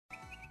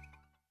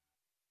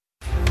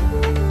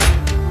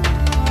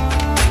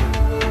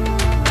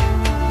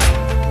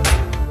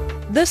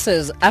This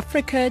is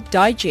Africa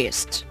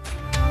Digest.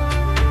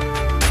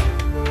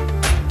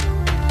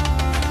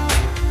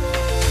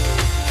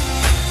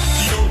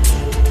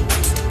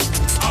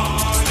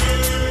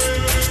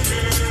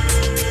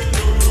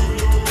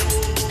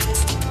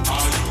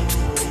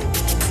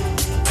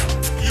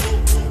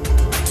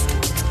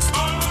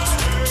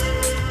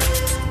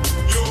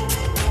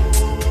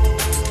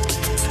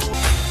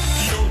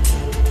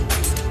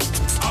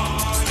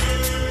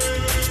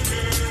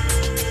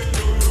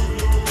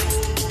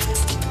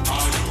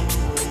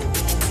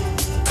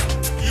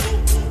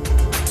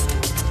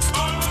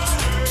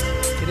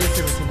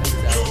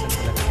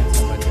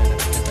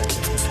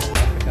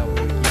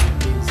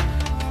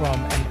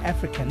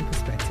 African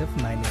perspective.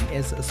 My name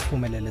is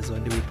Spumelele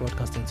Zondi. We're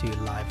broadcasting to you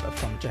live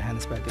from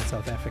Johannesburg in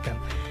South Africa.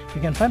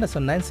 You can find us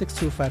on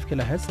 9625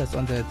 kilohertz. That's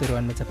on the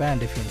 31 meter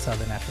band if you're in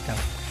Southern Africa.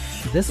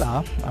 This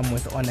hour, I'm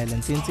with Onel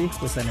Nsinzi,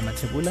 Wisani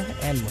Matebula,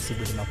 and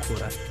Musibuli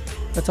Makura.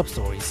 The top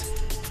stories.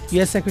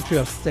 U.S. Secretary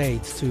of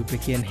State to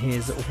begin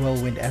his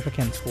whirlwind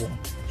African tour.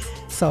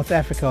 South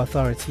Africa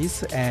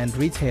authorities and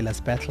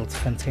retailers battle to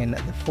contain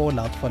the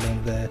fallout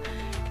following the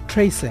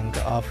tracing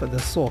of the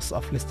source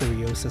of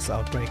listeriosis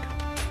outbreak.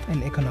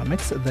 In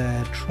economics,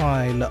 the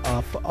trial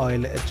of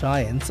oil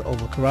giants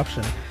over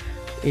corruption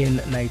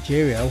in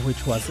Nigeria,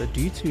 which was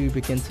due to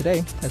begin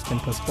today, has been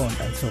postponed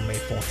until May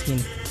 14.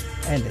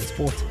 And in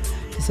sport,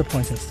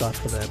 disappointing start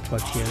for the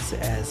Proteas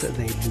as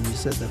they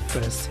lose the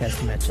first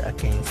test match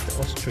against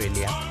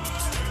Australia.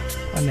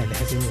 Onele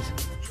has your news.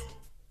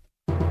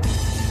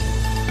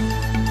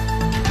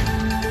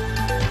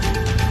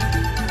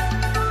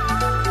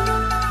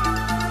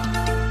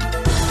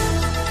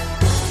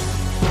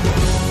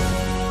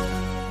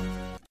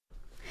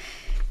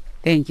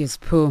 Thank you,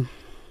 Spoo.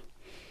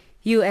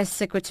 U.S.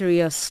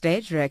 Secretary of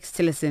State Rex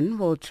Tillerson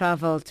will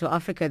travel to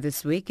Africa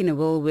this week in a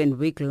whirlwind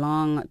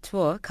week-long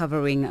tour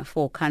covering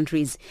 4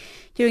 countries.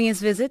 During his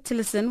visit,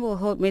 Tillerson will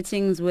hold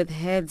meetings with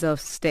heads of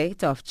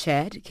state of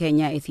Chad,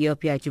 Kenya,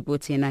 Ethiopia,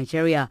 Djibouti and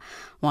Nigeria.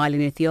 While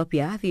in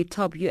Ethiopia, the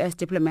top U.S.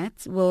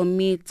 diplomats will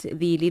meet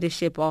the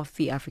leadership of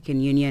the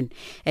African Union.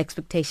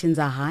 Expectations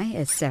are high,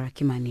 as Sarah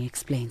Kimani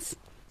explains.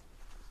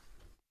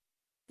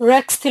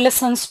 Rex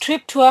Tillerson's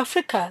trip to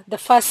Africa, the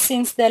first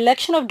since the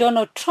election of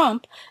Donald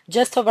Trump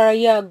just over a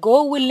year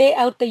ago, will lay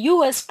out the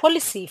U.S.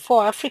 policy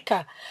for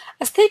Africa.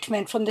 A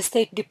statement from the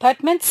State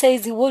Department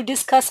says he will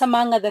discuss,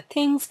 among other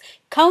things,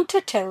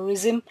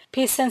 counter-terrorism,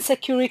 peace and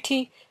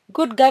security,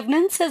 good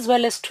governance, as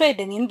well as trade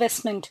and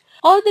investment.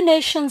 All the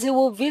nations he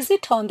will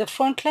visit are on the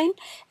front line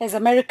as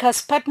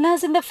America's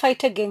partners in the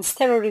fight against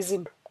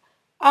terrorism.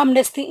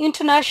 Amnesty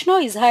International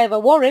is, however,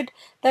 worried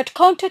that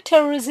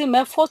counter-terrorism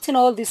efforts in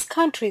all these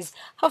countries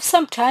have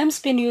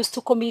sometimes been used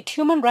to commit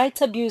human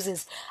rights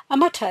abuses, a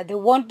matter they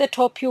want the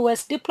top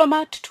U.S.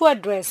 diplomat to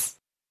address.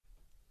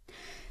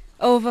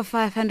 Over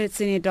 500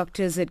 senior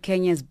doctors at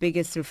Kenya's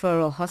biggest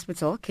referral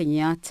hospital,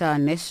 Kenyatta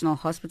National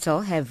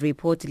Hospital, have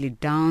reportedly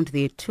downed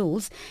their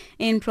tools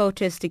in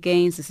protest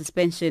against the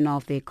suspension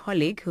of their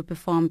colleague who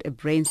performed a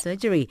brain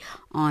surgery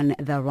on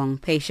the wrong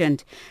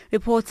patient.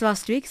 Reports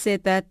last week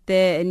said that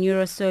the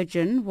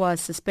neurosurgeon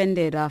was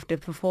suspended after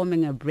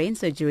performing a brain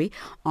surgery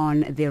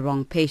on the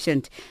wrong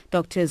patient.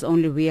 Doctors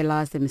only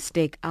realized the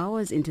mistake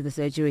hours into the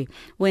surgery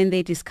when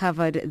they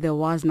discovered there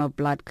was no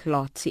blood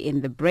clot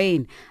in the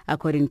brain.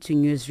 According to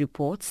news reports,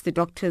 the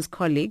doctor's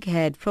colleague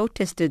had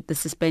protested the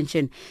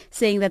suspension,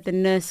 saying that the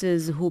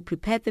nurses who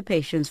prepared the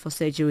patients for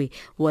surgery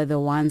were the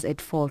ones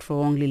at fault for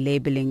wrongly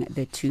labeling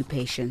the 2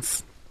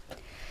 patients.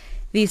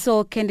 The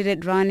sole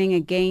candidate running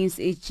against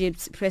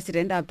Egypt's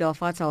President Abdel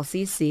Fattah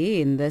al-Sisi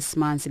in this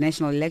month's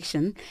national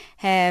election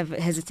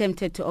has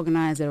attempted to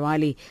organize a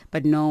rally,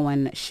 but no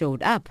one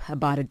showed up.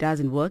 About a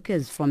dozen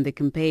workers from the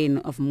campaign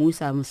of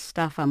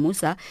Mustafa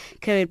Musa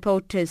carried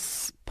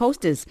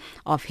posters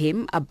of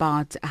him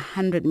about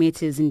 100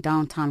 meters in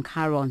downtown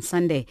Cairo on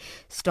Sunday,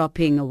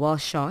 stopping well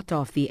short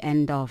of the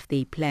end of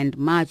the planned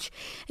march.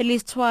 At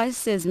least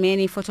twice as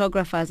many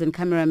photographers and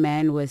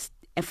cameramen were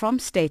from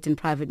state and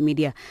private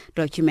media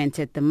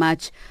documented the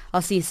march.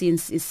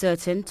 Al-Sisi is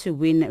certain to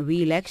win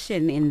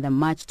re-election in the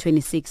March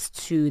 26th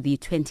to the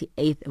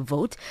 28th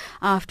vote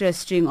after a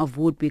string of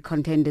would-be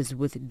contenders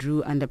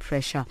withdrew under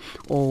pressure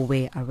or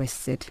were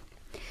arrested.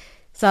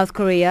 South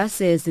Korea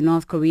says the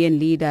North Korean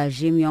leader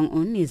Kim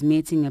Jong-un is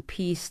meeting a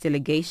peace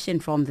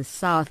delegation from the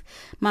South,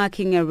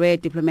 marking a rare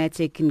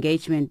diplomatic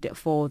engagement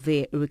for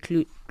the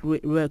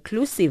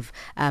reclusive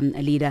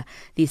leader.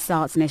 The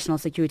South's National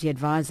Security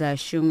Advisor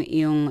Chung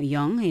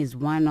Eun-yong is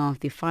one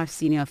of the 5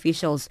 senior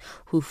officials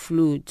who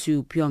flew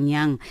to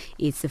Pyongyang.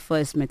 It's the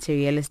first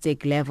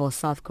materialistic level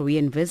South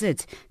Korean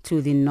visit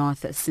to the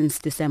North since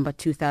December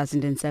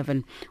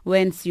 2007,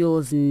 when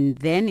Seoul's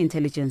then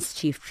intelligence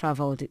chief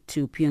traveled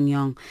to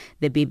Pyongyang.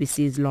 The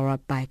BBC's Laura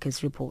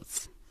Bikers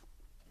reports.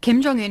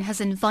 Kim Jong-un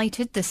has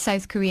invited the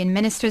South Korean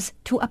ministers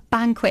to a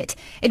banquet.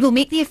 It will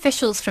make the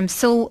officials from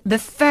Seoul the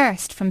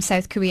first from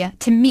South Korea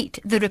to meet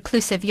the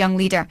reclusive young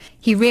leader.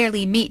 He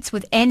rarely meets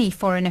with any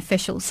foreign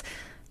officials.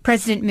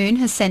 President Moon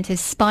has sent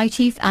his spy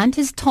chief and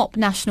his top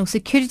national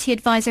security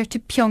advisor to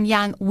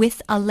Pyongyang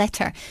with a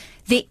letter.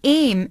 The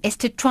aim is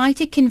to try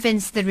to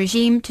convince the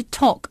regime to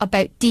talk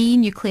about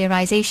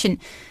denuclearization.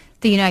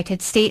 The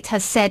United States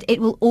has said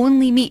it will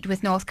only meet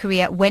with North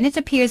Korea when it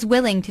appears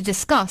willing to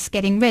discuss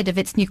getting rid of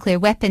its nuclear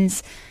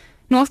weapons.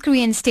 North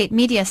Korean state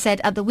media said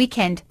at the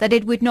weekend that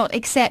it would not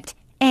accept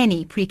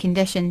any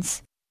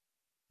preconditions.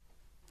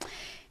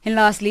 And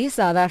lastly,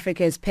 South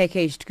Africa's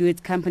packaged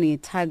goods company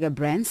Tiger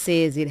Brands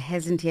says it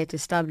hasn't yet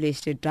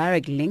established a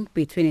direct link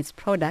between its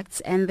products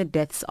and the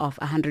deaths of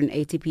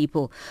 180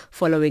 people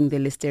following the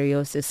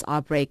listeriosis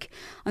outbreak.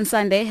 On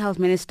Sunday, Health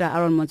Minister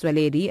Aaron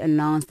Motsoaledi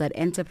announced that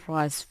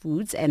Enterprise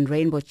Foods and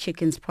Rainbow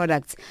Chicken's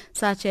products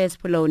such as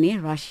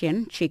polony,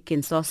 Russian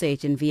chicken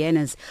sausage and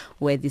Vienna's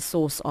were the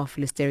source of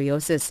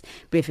listeriosis.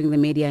 Briefing the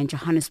media in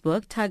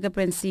Johannesburg, Tiger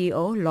Brands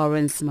CEO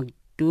Lawrence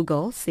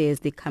McDougall says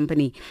the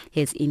company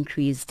has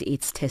increased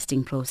its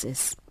testing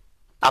process.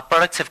 Our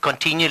products have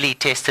continually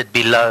tested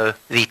below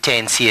the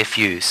 10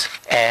 CFUs,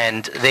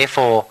 and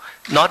therefore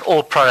not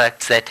all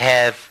products that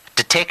have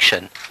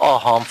detection are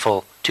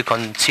harmful to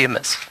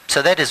consumers.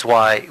 So that is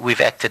why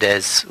we've acted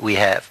as we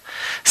have.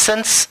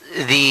 Since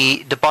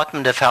the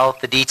Department of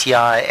Health, the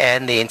DTI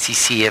and the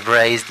NCC have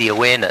raised the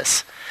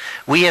awareness,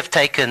 we have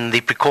taken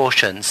the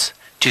precautions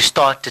to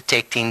start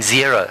detecting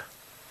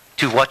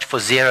to watch for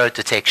zero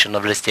detection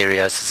of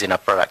listeriosis in our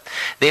product.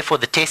 Therefore,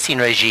 the testing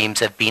regimes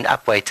have been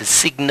upweighted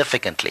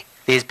significantly.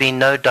 There's been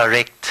no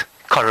direct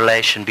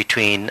correlation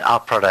between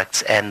our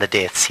products and the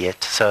deaths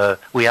yet, so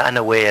we are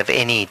unaware of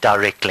any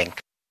direct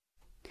link.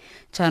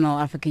 Channel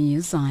Africa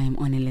News, I'm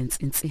Onelin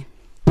Nsi.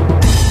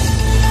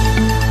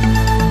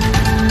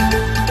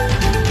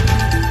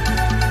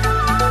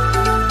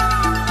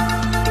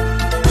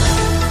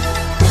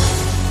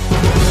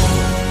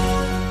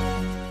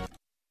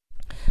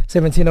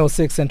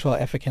 17:06 Central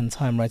African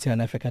Time, right here on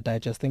Africa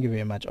Digest. Thank you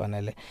very much,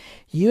 Onele.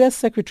 U.S.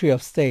 Secretary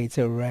of State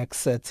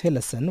Rex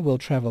Tillerson will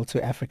travel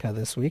to Africa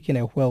this week in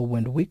a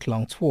whirlwind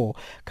week-long tour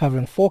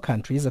covering 4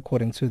 countries,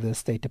 according to the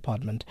State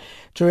Department.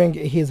 During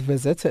his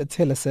visit,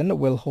 Tillerson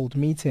will hold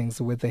meetings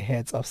with the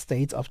heads of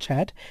state of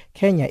Chad,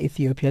 Kenya,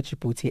 Ethiopia,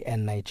 Djibouti,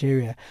 and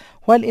Nigeria.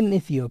 While in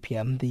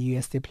Ethiopia, the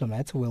U.S.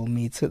 diplomat will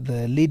meet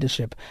the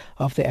leadership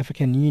of the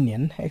African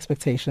Union.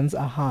 Expectations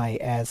are high,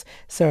 as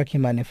Sarah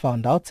Kimani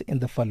found out in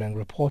the following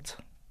report.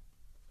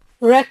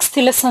 Rex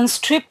Tillerson's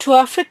trip to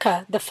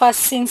Africa, the first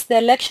since the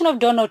election of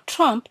Donald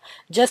Trump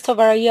just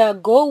over a year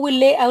ago, will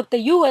lay out the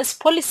U.S.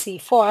 policy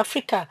for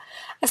Africa.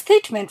 A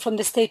statement from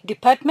the State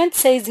Department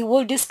says he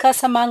will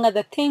discuss, among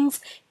other things,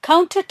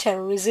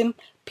 counter-terrorism,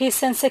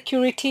 peace and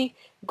security,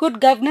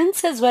 good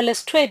governance, as well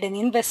as trade and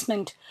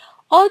investment.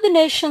 All the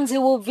nations he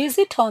will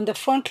visit are on the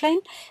front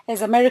line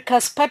as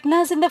America's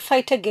partners in the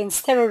fight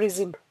against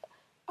terrorism.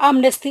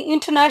 Amnesty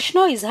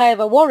International is,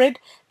 however, worried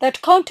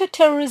that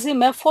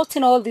counter-terrorism efforts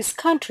in all these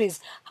countries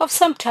have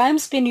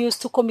sometimes been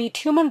used to commit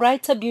human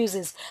rights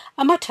abuses,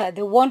 a matter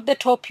they want the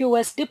top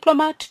U.S.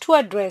 diplomat to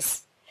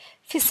address.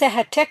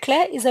 Fiseha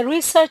Tekle is a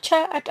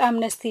researcher at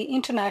Amnesty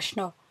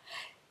International.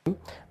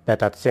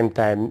 But at the same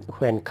time,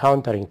 when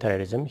countering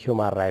terrorism,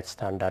 human rights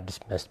standards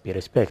must be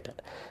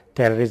respected.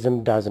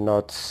 Terrorism does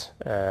not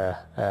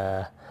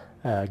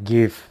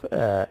give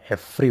a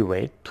free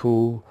way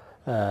to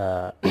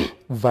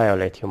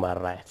violate human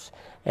rights.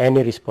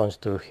 Any response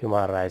to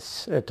human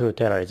rights to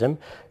terrorism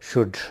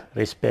should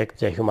respect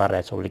the human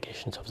rights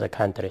obligations of the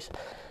countries.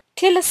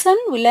 Tillerson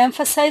will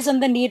emphasize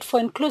on the need for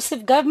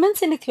inclusive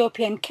governments in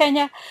Ethiopia and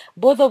Kenya,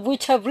 both of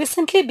which have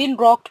recently been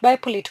rocked by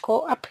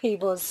political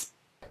upheavals.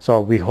 So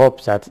we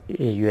hope that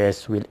the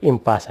U.S. will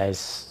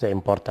emphasize the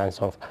importance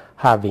of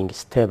having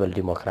stable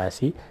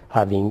democracy,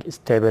 having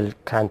stable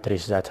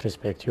countries that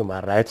respect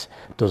human rights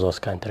to those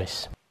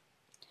countries.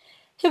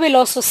 He will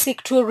also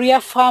seek to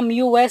reaffirm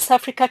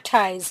U.S.-Africa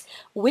ties,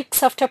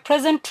 weeks after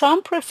President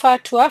Trump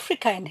referred to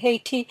Africa and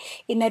Haiti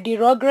in a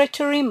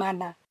derogatory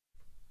manner.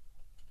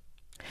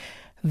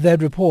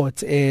 That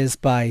report is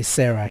by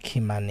Sarah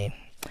Kimani.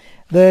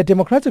 The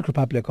Democratic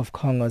Republic of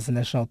Congo's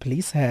National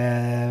Police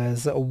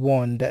has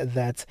warned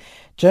that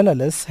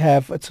journalists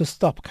have to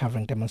stop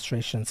covering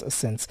demonstrations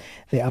since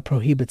they are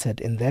prohibited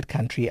in that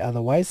country,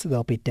 otherwise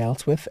they'll be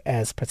dealt with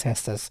as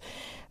protesters.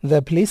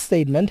 The police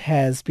statement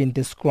has been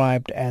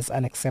described as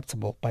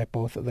unacceptable by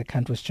both the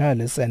country's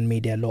journalists and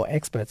media law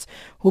experts,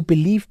 who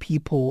believe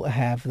people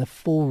have the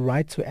full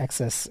right to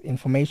access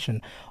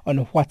information on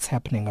what's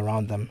happening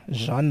around them.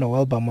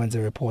 Jean-Noel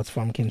Bamwenze reports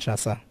from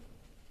Kinshasa.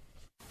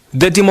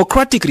 The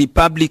Democratic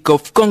Republic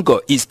of Congo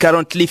is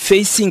currently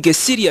facing a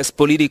serious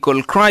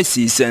political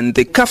crisis, and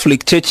the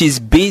Catholic Church is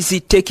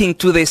busy taking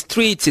to the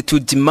streets to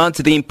demand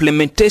the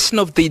implementation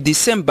of the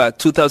December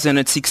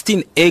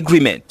 2016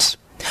 agreement.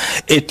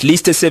 At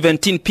least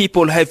 17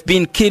 people have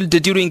been killed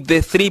during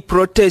the 3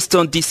 protests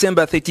on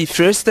December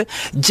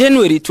 31st,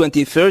 January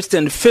 21st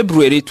and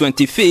February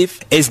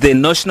 25th, as the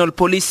national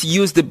police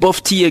used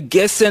both tear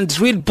gas and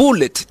real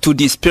bullets to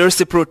disperse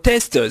the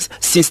protesters,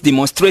 since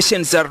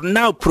demonstrations are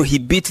now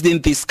prohibited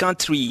in this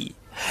country.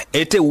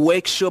 At a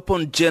workshop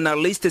on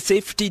journalist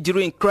safety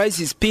during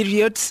crisis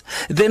periods,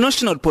 the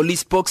National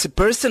Police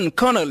spokesperson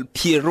Colonel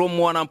Piero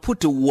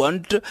Mwanamputu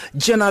warned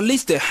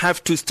journalists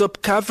have to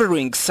stop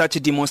covering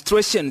such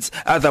demonstrations,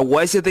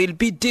 otherwise they'll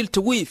be dealt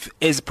with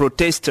as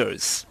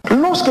protesters.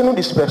 Lorsque nous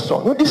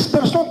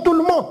dispersons tout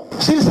le monde.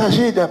 S'il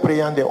s'agit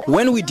d'appréhender.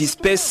 When we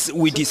disperse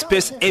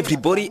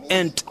everybody,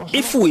 and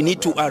if we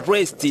need to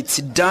arrest, it's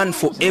done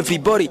for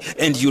everybody,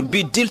 and you'll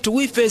be dealt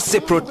with as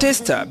a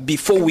protester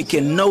before we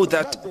can know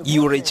that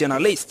you're a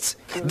journalist.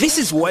 This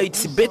is why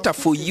it's better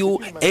for you,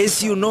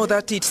 as you know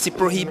that it's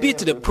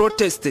prohibited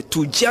protest,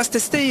 to just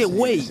stay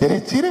away.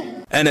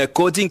 And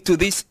according to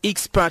this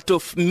expert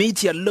of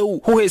media law,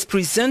 who has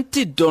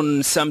presented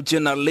on some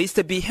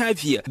journalist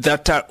behavior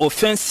that are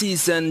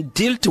offenses and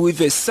dealt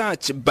with as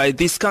such by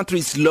this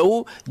country's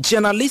law,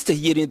 journalists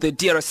here in the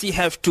DRC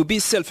have to be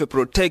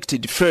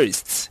self-protected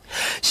first.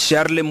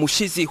 Charles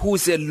Mushizi,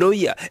 who's a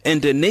lawyer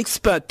and an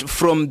expert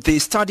from the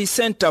Study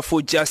Center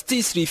for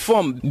Justice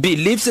Reform,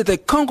 believes that the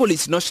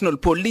Congolese National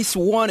Police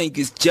warning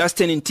is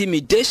just an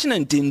intimidation,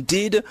 and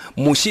indeed,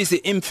 Mushizi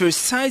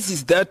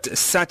emphasizes that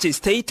such a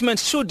statement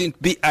shouldn't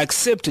be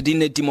accepted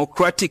in a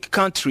democratic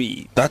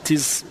country. That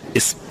is a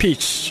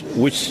speech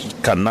which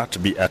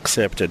cannot be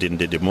accepted in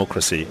the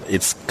democracy.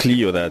 It's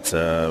clear that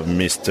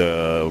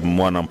Mr.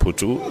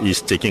 Mwanamputu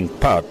is taking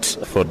part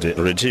for the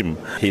regime.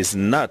 He's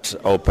not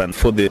open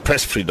for the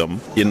press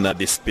freedom in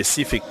the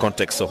specific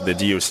context of the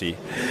DRC.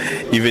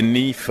 Even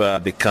if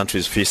the country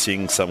is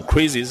facing some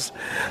crises,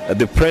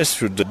 the press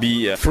should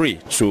be free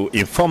to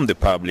inform the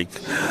public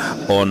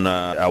on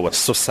our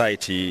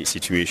society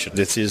situation.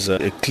 This is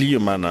a clear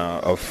manner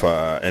of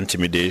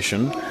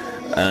intimidation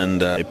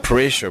and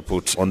pressure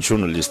put on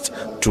journalists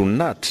to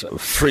not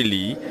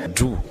freely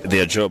do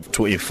their job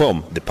to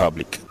inform the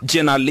public.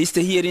 Journalists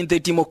here in the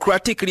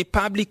Democratic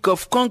Republic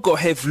of Congo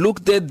have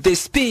looked at the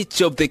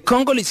speech of the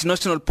Congolese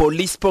National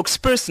Police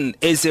spokesperson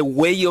as a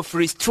way of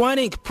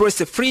restraining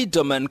press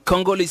freedom and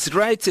Congolese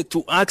rights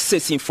to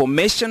access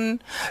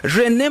information.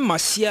 René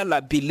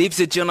Masiala believes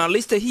the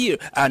journalists here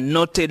are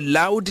not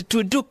allowed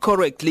to do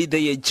correctly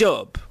their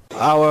job.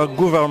 Our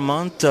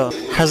government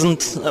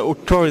hasn't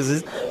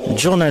authorized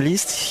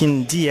journalists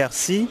in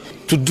DRC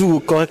to do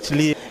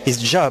correctly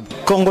his job.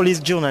 Congolese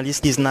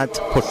journalist is not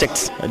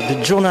protected.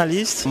 The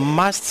journalist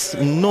must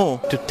know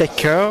to take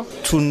care,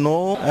 to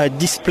know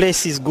this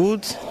place is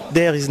good,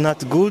 there is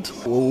not good,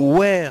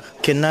 where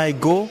can I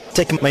go,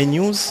 take my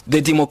news.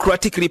 The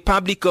Democratic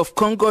Republic of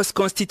Congo's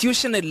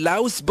constitution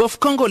allows both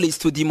Congolese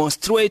to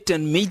demonstrate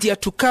and media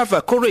to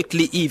cover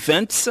correctly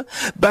events,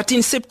 but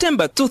in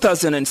September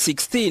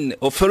 2016,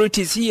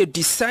 authorities here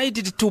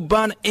decided to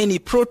ban any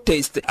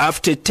protest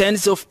after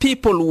tens of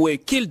people were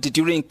killed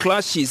during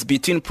clashes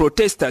between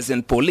protesters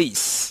and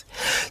police.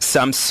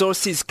 Some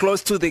sources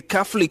close to the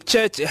Catholic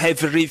Church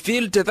have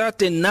revealed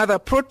that another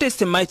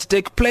protest might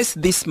take place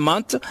this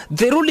month.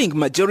 The ruling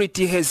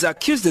majority has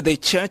accused the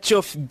church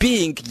of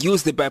being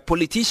used by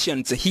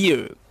politicians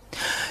here.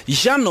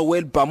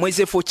 Jean-Noel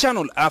Bamweze for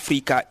Channel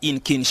Africa in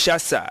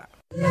Kinshasa.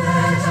 Let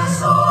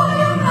us all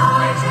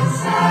unite and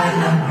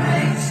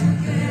celebrate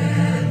together.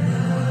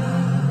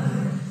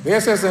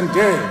 This is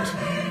indeed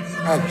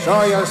a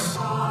joyous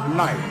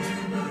night.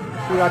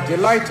 We are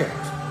delighted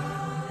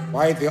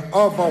by the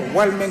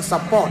overwhelming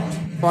support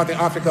for the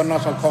African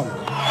National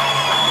Congress.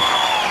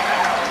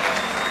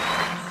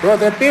 To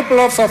the people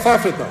of South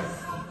Africa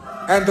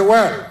and the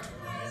world,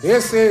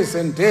 this is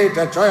indeed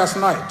a joyous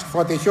night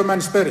for the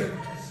human spirit.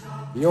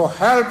 You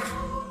helped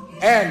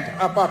end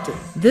apartheid.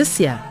 This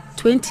year,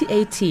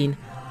 2018,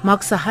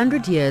 marks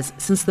 100 years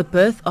since the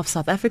birth of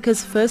South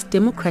Africa's first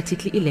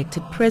democratically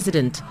elected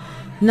president,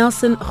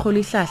 Nelson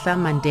Rolihlahla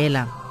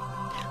Mandela.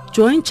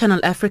 Join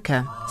Channel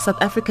Africa,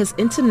 South Africa's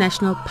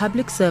international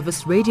public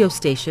service radio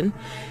station,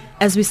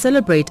 as we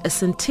celebrate a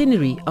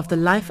centenary of the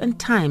life and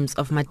times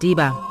of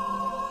Madiba.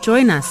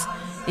 Join us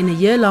in a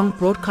year-long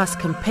broadcast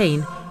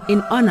campaign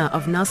in honor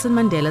of Nelson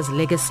Mandela's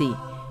legacy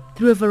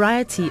through a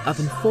variety of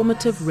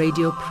informative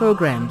radio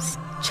programs.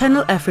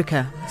 Channel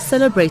Africa,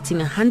 celebrating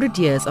 100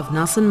 years of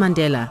Nelson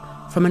Mandela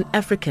from an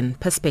African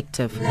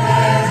perspective.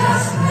 Let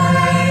us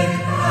make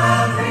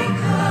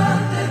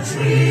Africa the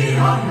tree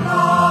of life.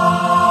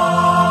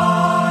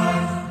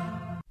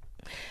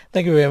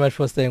 Thank you very much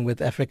for staying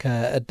with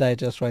Africa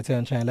Digest right here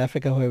on Channel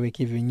Africa, where we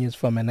give you news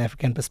from an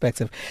African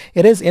perspective.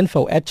 It is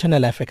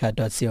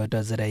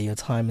info@channelafrica.co.za. Your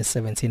time is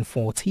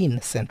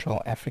 17:14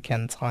 Central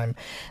African Time.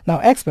 Now,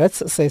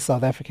 experts say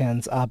South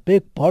Africans are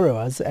big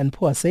borrowers and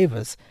poor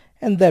savers,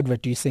 and that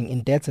reducing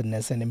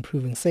indebtedness and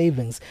improving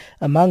savings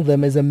among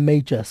them is a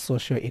major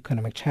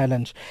socio-economic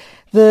challenge.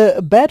 The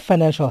bad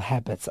financial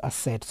habits are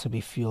said to be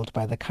fueled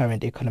by the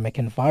current economic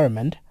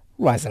environment,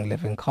 rising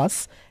living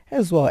costs,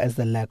 as well as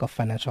the lack of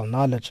financial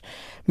knowledge.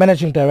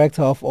 Managing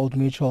Director of Old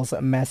Mutual's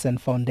Mass and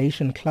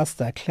Foundation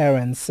Cluster,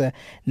 Clarence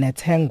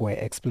Netengwe,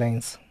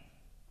 explains.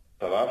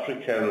 South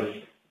Africans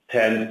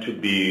tend to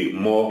be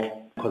more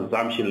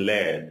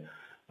consumption-led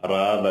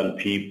rather than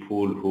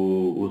people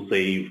who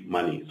save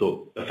money.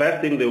 So the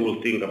first thing they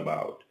will think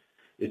about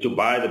is to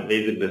buy the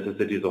basic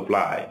necessities of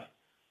life.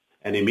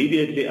 And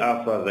immediately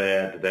after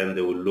that, then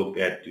they will look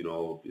at,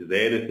 is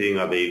there anything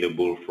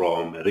available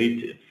from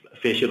a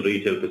fashion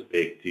retail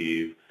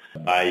perspective,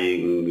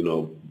 buying,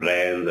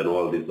 brands and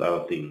all these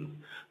other things.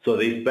 So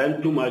they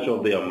spend too much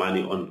of their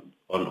money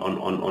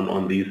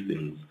on these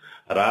things,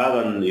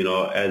 rather than,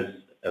 as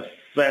a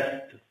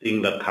first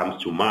thing that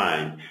comes to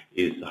mind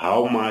is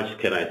how much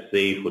can I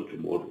save for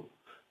tomorrow?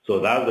 So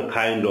that's the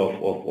kind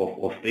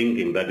of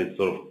thinking that is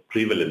sort of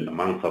prevalent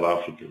among South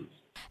Africans.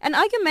 An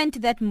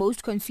argument that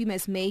most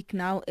consumers make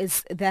now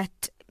is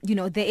that,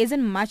 there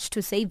isn't much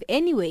to save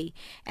anyway,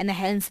 and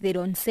hence they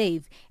don't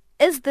save.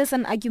 Is this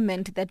an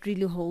argument that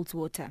really holds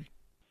water?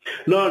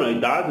 No, it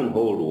doesn't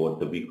hold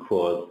water,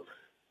 because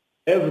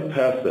every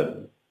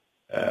person,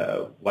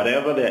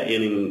 whatever their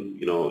earning,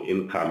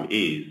 income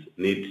is,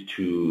 needs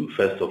to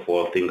first of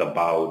all think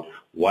about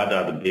what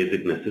are the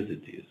basic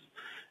necessities.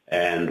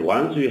 And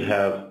once you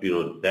have,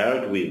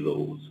 dealt with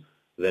those,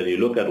 then you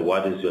look at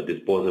what is your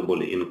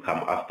disposable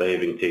income after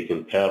having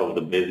taken care of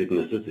the basic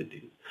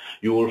necessities.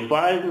 You will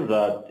find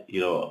that,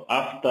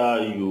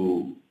 after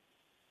you,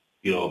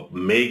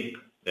 make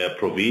a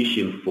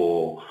provision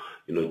for,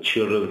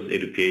 children's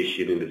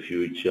education in the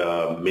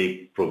future,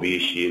 make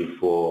provision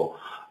for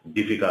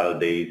difficult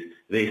days,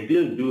 they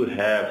still do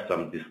have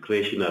some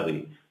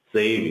discretionary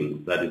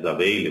savings that is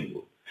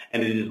available.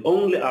 And it is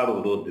only out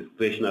of those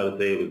discretionary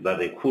savings that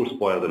they could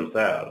spoil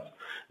themselves.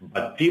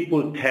 But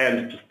people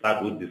tend to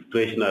start with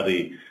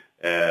discretionary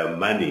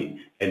money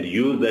and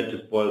use that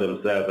to spoil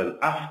themselves. And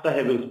after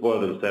having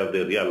spoiled themselves,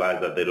 they realize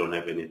that they don't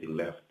have anything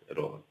left at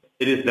all.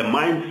 It is the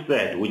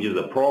mindset which is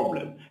the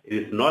problem. It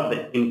is not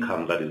the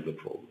income that is the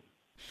problem.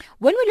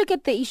 When we look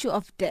at the issue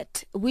of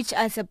debt, which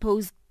I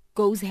suppose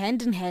goes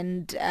hand in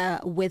hand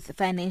with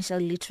financial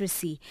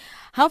literacy,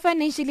 how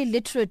financially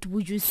literate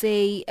would you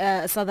say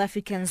South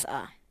Africans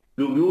are?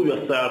 You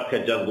yourself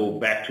can just go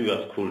back to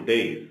your school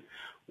days.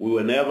 We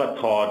were never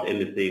taught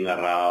anything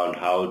around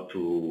how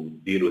to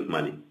deal with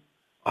money,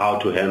 how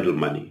to handle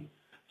money.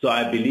 So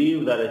I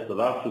believe that as South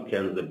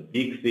Africans, the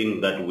big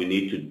thing that we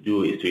need to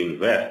do is to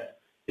invest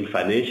in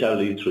financial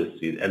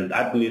literacy, and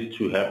that needs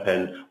to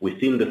happen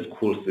within the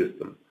school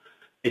system.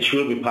 It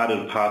should be part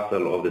and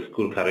parcel of the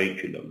school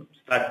curriculum,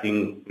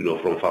 starting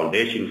from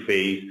foundation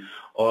phase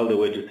all the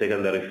way to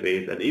secondary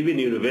phase and even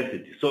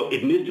university. So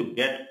it needs to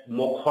get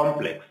more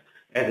complex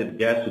as it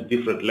gets to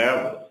different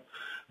levels.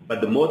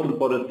 But the most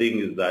important thing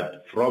is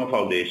that from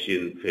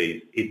foundation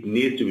phase, it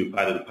needs to be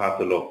part and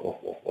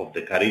parcel of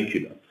the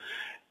curriculum.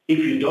 If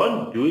you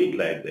don't do it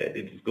like that,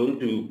 it is going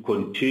to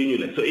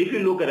continue. So if you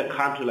look at a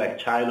country like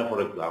China,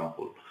 for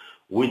example,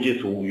 which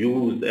is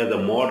used as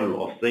a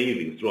model of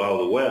savings throughout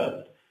the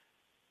world,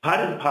 part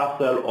and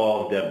parcel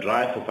of their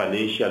drive for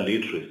financial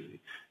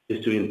literacy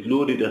is to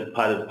include it as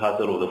part and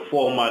parcel of the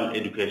formal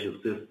education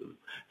system.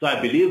 So I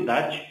believe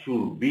that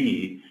should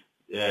be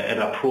an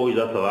approach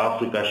that South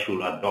Africa should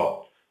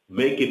adopt.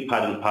 Make it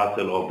part and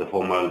parcel of the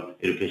formal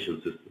education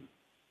system.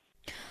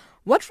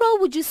 What role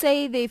would you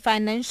say the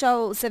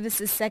financial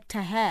services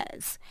sector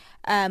has?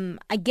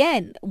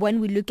 Again, when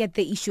we look at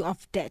the issue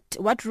of debt,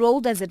 what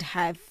role does it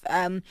have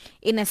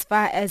in as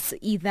far as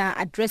either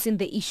addressing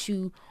the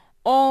issue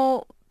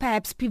or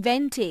perhaps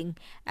preventing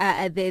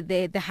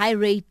the high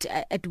rate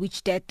at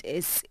which debt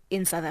is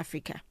in South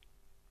Africa?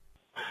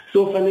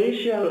 So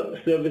financial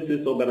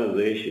services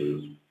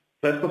organizations,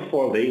 first of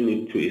all, they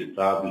need to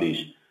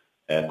establish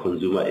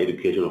consumer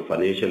education or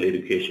financial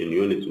education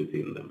units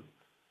within them.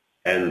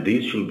 And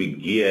these should be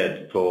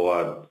geared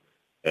toward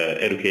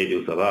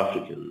educating South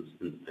Africans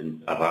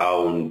and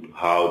around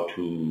how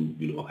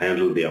to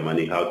handle their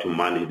money, how to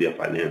manage their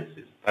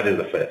finances. That is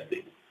the first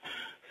thing.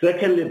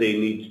 Secondly, they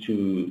need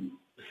to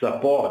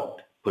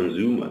support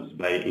consumers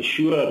by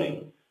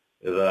ensuring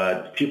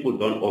that people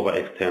don't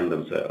overextend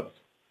themselves,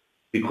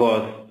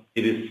 because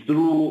it is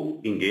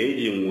through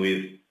engaging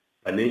with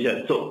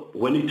financial. So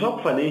when you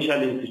talk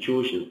financial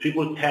institutions,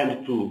 people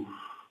tend to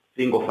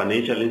think of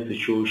financial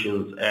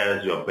institutions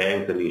as your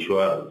banks and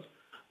insurance.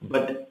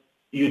 But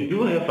you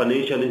do have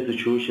financial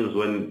institutions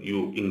when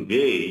you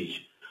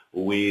engage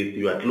with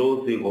your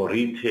clothing or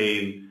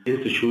retail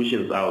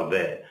institutions out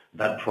there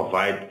that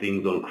provide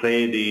things on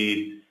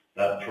credit,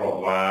 that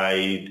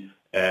provide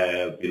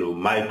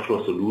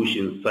micro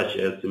solutions such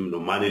as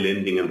money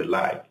lending and the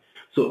like.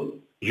 So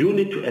you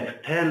need to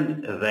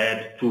extend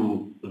that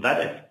to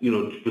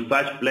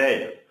such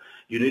players.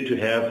 You need to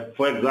have,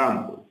 for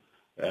example,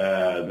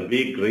 the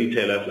big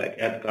retailers like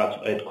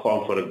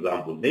Edcom, for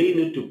example, they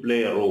need to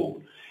play a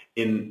role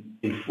in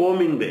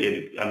informing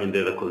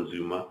the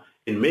consumer,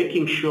 in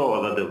making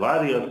sure that the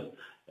various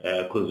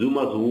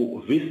consumers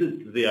who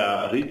visit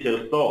their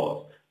retail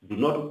stores do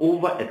not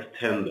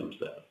overextend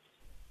themselves.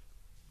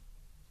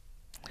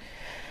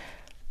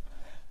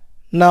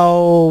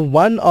 Now,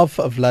 one of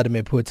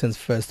Vladimir Putin's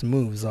first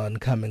moves on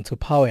coming to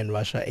power in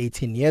Russia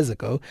 18 years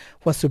ago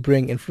was to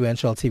bring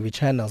influential TV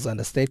channels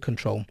under state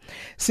control.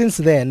 Since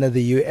then,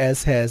 the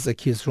US has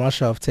accused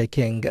Russia of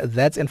taking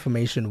that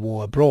information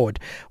war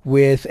abroad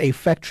with a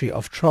factory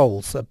of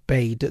trolls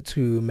paid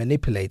to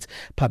manipulate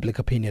public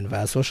opinion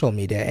via social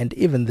media and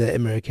even the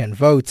American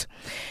vote.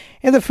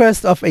 In the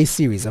first of a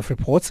series of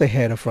reports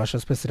ahead of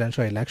Russia's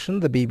presidential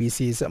election, the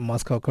BBC's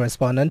Moscow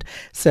correspondent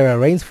Sarah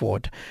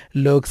Rainsford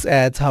looks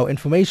at how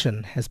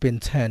information has been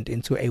turned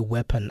into a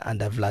weapon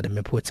under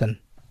Vladimir Putin.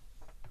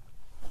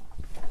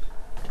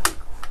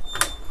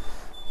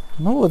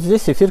 Ну вот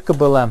здесь эфирка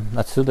была,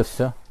 отсюда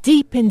все.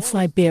 Deep in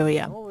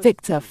Siberia,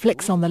 Victor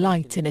flicks on the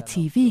light in a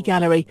TV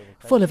gallery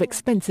full of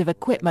expensive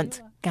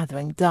equipment,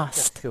 gathering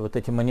dust. Вот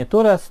эти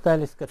мониторы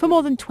остались. For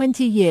more than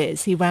 20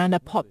 years, he ran a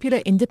popular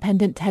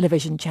independent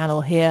television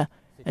channel here,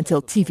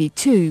 until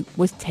TV2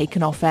 was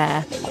taken off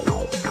air.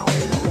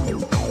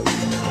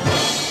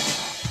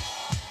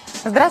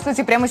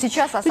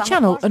 The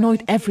channel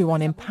annoyed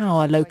everyone in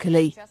power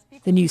locally.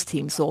 The news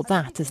team saw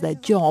that as their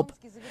job.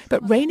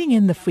 But reining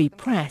in the free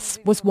press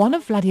was one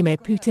of Vladimir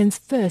Putin's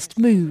first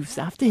moves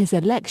after his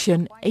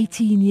election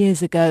 18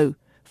 years ago.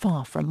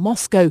 Far from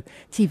Moscow,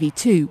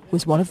 TV2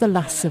 was one of the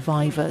last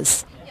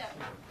survivors.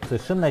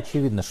 Совершенно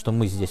очевидно, что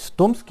мы здесь в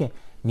Томске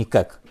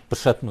никак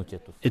пошатнуть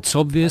эту. It's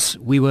obvious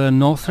we were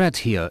no threat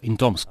here in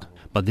Tomsk,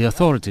 but the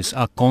authorities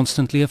are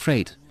constantly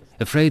afraid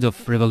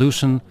of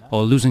revolution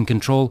or losing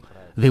control.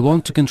 They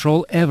want to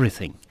control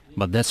everything,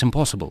 but that's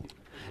impossible.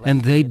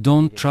 And they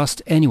don't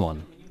trust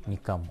anyone.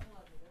 Никому.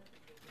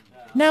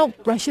 Now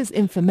Russia's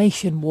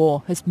information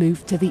war has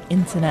moved to the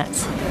internet.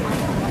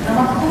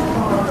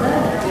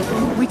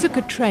 We took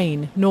a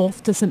train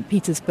north to St.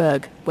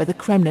 Petersburg, where the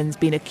Kremlin's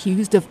been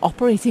accused of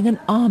operating an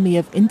army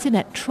of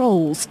internet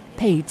trolls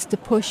paid to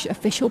push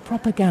official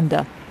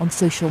propaganda on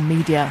social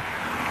media.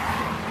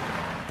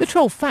 The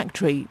Troll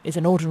Factory is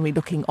an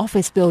ordinary-looking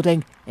office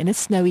building in a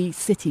snowy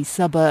city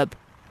suburb.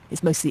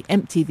 It's mostly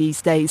empty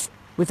these days,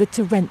 with a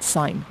to rent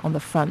sign on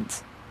the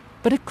front.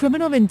 But a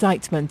criminal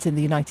indictment in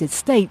the United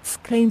States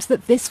claims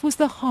that this was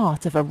the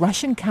heart of a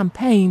Russian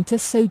campaign to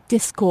sow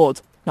discord,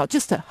 not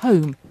just at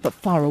home, but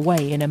far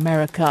away in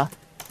America.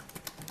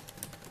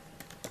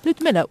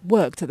 Ludmilla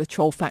worked at the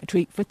Troll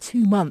Factory for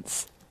 2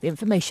 months. The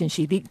information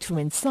she leaked from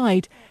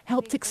inside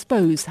helped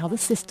expose how the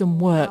system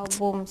worked.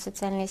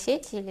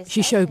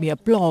 She showed me a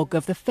blog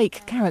of the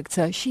fake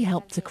character she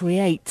helped to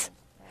create.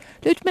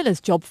 Ludmilla's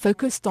job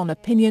focused on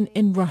opinion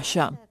in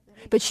Russia,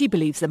 but she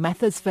believes the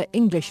methods for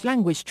English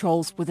language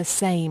trolls were the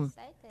same.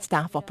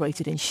 Staff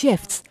operated in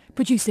shifts,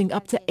 producing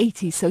up to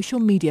 80 social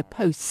media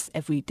posts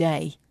every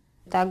day.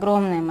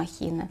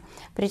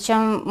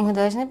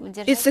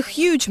 It's a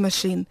huge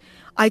machine.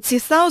 I'd see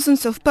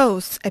thousands of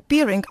posts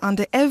appearing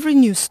under every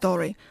news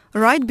story,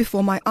 right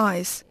before my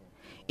eyes.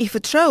 If a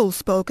troll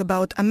spoke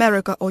about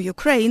America or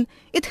Ukraine,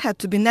 it had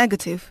to be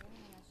negative.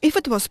 If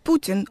it was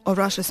Putin or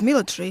Russia's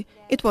military,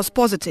 it was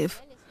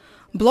positive.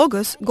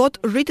 Bloggers got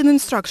written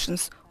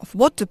instructions of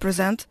what to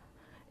present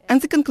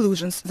and the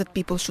conclusions that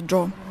people should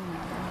draw.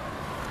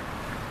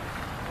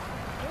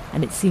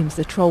 And it seems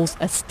the trolls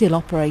are still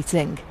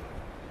operating.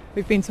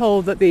 We've been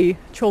told that the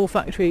Troll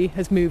Factory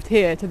has moved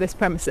here to this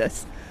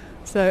premises.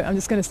 So I'm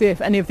just going to see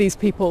if any of these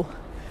people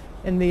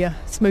in the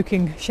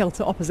smoking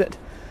shelter opposite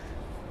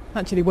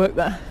actually work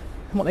there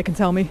and what they can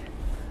tell me.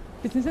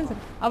 The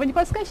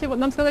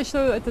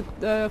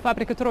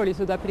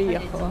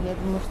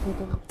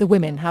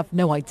women have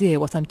no idea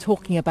what I'm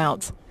talking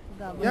about.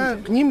 But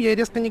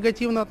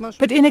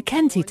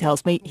Inokenti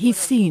tells me he's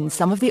seen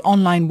some of the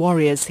online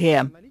warriors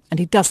here and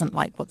he doesn't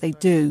like what they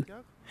do.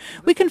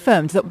 We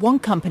confirmed that one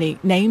company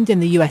named in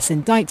the US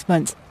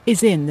indictment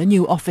is in the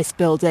new office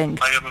building.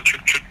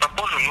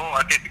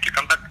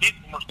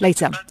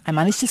 Later, I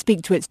managed to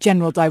speak to its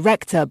general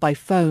director by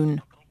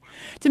phone.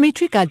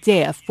 Dmitry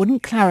Gardeev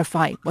wouldn't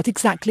clarify what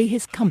exactly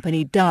his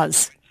company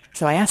does,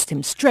 so I asked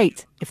him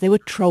straight if they were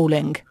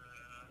trolling.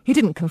 He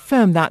didn't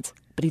confirm that,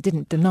 but he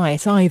didn't deny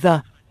it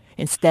either.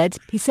 Instead,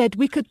 he said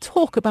we could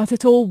talk about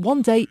it all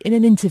one day in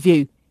an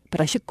interview, but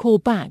I should call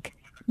back,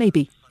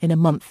 maybe in a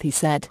month, he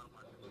said.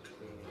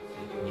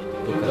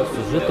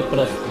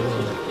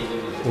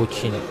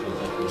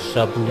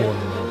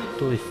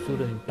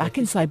 Back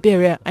in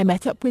Siberia, I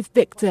met up with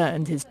Victor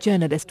and his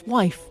journalist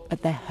wife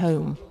at their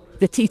home.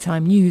 The tea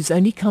time news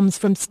only comes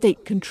from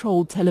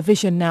state-controlled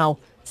television now,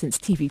 since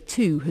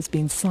TV2 has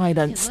been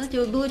silenced.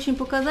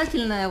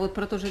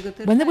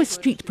 When there were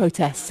street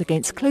protests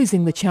against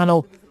closing the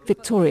channel,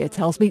 Victoria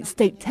tells me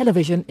state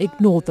television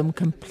ignored them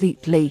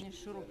completely.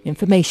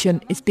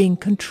 Information is being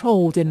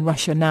controlled in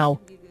Russia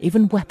now,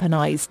 even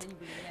weaponized.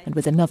 And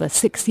with another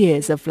 6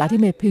 years of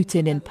Vladimir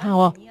Putin in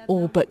power,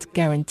 all but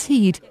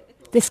guaranteed,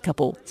 this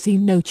couple see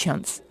no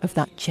chance of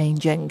that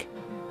changing.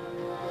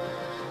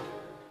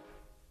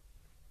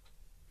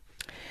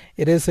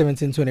 It is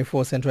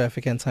 17:24 Central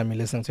African Time. You're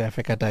listening to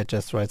Africa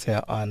Digest right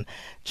here on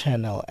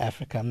Channel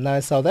Africa. Now,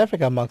 South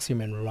Africa marks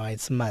Human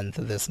Rights Month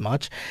this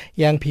March.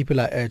 Young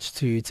people are urged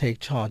to take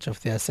charge of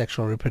their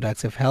sexual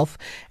reproductive health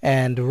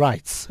and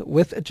rights.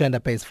 With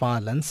gender-based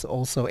violence,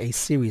 also a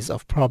series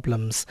of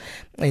problems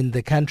in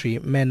the country,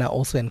 men are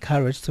also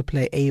encouraged to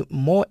play a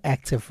more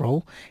active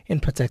role in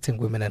protecting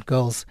women and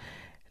girls.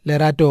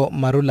 Lerato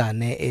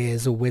Marulane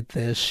is with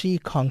the She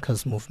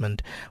Conquers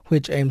movement,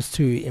 which aims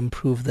to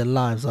improve the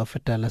lives of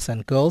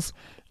adolescent girls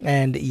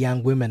and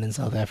young women in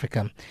South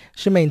Africa.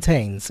 She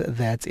maintains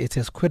that it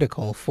is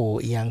critical for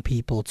young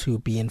people to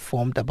be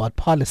informed about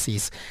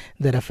policies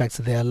that affect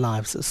their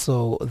lives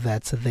so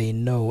that they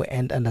know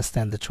and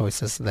understand the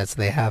choices that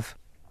they have.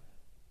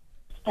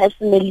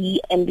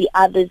 Personally, and the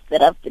others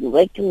that I've been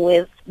working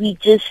with, we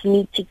just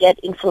need to get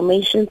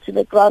information to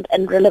the ground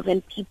and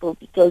relevant people,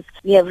 because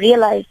we have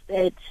realized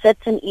that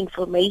certain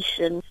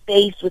information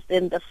stays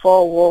within the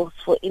four walls.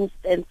 For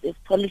instance, if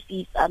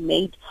policies are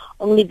made,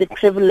 only the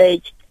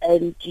privileged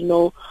and,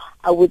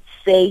 I would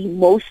say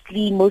most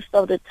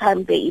of the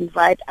time they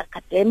invite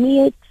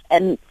academics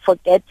and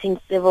forgetting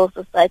civil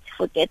society,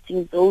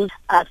 forgetting those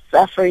are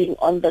suffering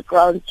on the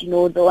ground,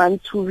 the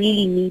ones who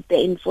really need the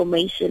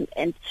information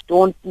and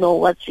don't know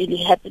what's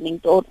really happening,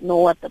 don't know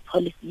what the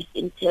policies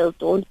entail,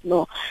 don't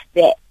know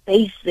their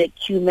basic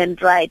human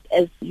right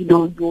as,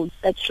 your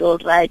sexual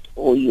right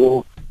or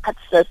your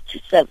access to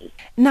service.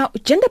 Now,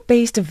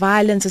 gender-based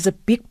violence is a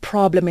big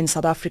problem in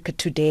South Africa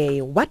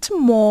today. What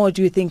more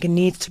do you think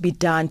needs to be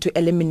done to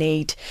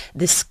eliminate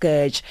this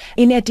scourge?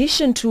 In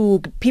addition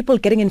to people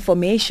getting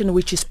information,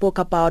 which you spoke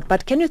about,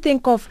 but can you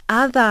think of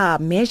other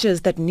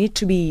measures that need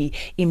to be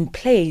in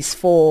place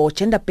for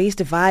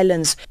gender-based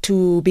violence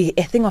to be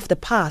a thing of the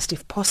past,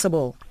 if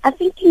possible? I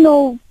think,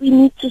 we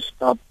need to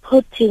stop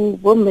putting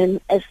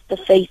women as the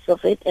face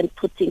of it and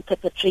putting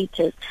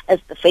perpetrators as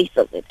the face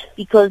of it.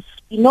 Because,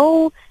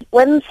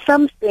 when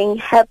something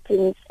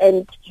happens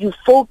and you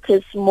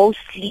focus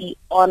mostly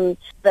on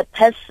the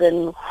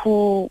person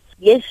who,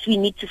 yes, we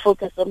need to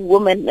focus on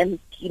women and,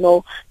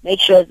 make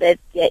sure that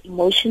they're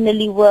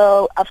emotionally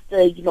well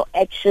after,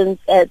 actions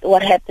and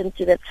what happened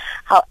to them.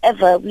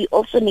 However, we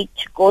also need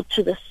to go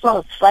to the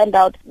source, find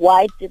out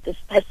why did this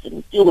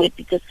person do it,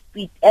 because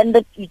we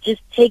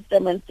just take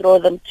them and throw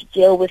them to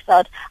jail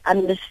without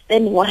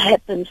understanding what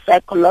happened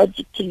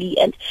psychologically.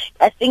 And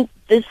I think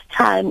this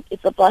time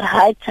it's about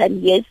high time,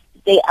 yes,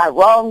 they are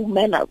wrong,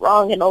 men are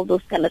wrong, and all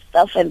those kind of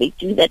stuff, and they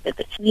do that.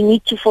 We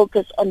need to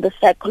focus on the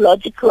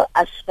psychological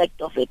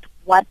aspect of it.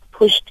 What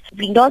pushed,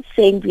 we're not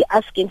saying we're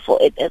asking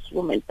for it as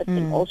women, but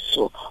then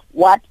also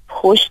what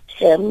pushed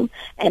him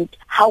and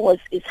how was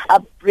his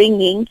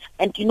upbringing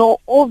and,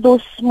 all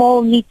those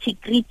small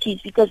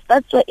nitty-gritties, because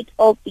that's where it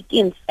all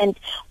begins. And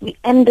we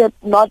end up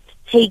not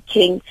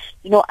taking,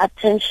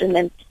 attention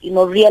and,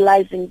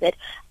 realizing that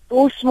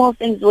those small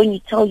things, when you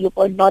tell your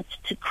boy not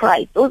to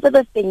cry, those are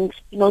the things,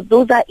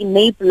 those are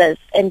enablers,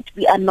 and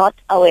we are not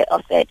aware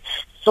of that.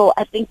 So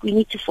I think we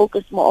need to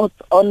focus more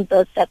on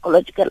the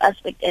psychological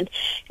aspect and,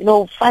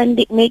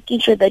 making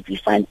sure that we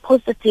find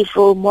positive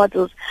role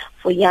models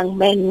for young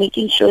men,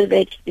 making sure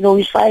that,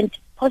 we find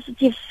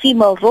positive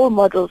female role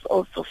models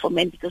also for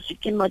men, because you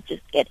cannot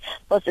just get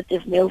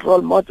positive male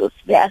role models.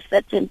 There are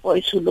certain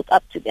boys who look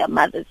up to their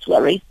mothers who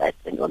are raised by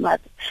single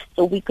mothers.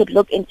 So we could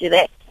look into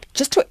that.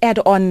 Just to add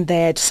on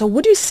that, so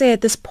would you say at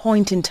this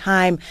point in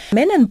time,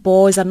 men and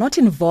boys are not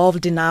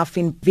involved enough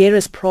in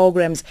various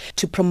programs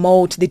to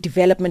promote the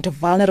development of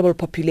vulnerable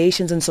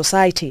populations in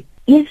society?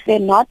 Yes, they're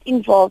not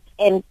involved,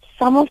 and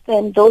some of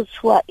them, those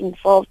who are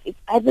involved, it's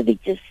either they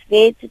just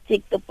there to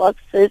tick the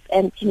boxes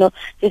and,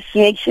 just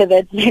make sure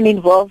that men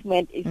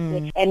involvement is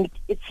there. And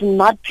it's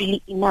not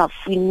really enough.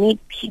 We need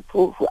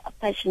people who are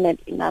passionate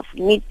enough.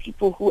 We need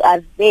people who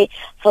are there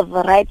for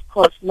the right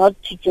cause, not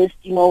to just,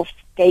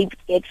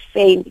 get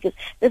fame, because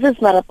this is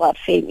not about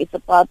fame. It's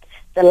about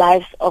the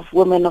lives of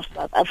women of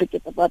South Africa.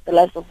 It's about the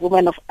lives of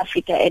women of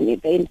Africa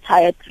and the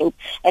entire globe.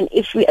 And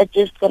if we are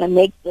just going to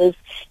make this,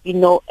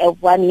 a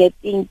one-year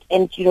thing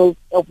and,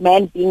 a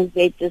man being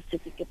there just to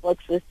tick a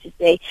boxes to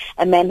say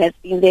a man has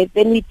been there,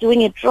 then we're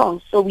doing it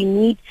wrong. So we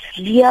need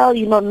real,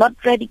 not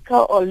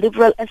radical or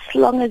liberal, as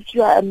long as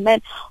you are a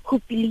man who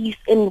believes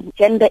in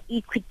gender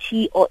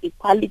equity or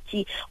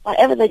equality,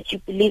 whatever that you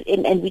believe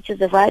in and which is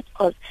the right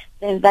cause,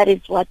 then that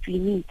is what we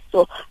need.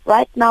 So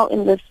right now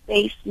in the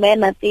space,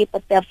 men are there,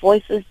 but their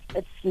voices,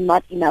 it's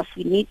not enough.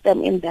 We need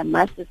them in their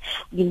masses.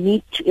 We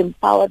need to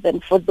empower them.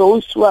 For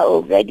those who are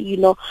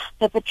already,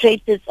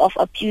 perpetrators of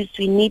abuse,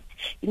 we need,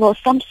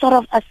 some sort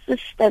of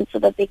assistance so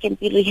that they can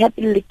be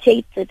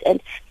rehabilitated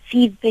and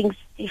see things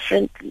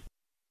differently.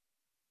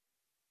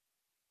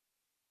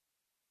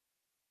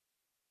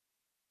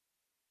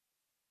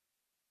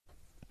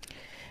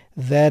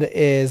 That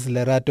is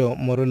Lerato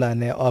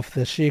Morulane of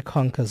the She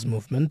Conquers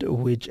movement,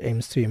 which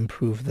aims to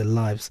improve the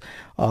lives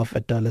of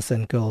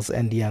adolescent girls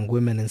and young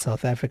women in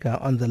South Africa.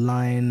 On the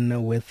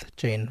line with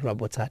Jane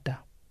Rabotata.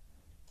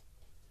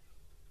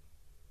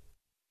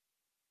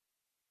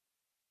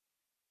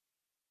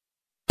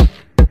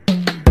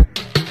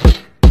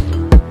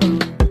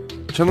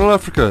 Channel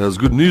Africa has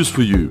good news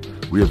for you.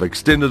 We have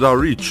extended our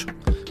reach.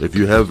 If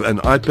you have an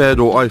iPad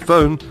or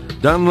iPhone,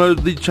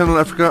 download the Channel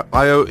Africa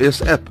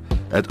iOS app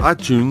at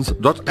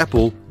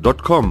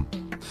itunes.apple.com.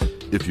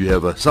 If you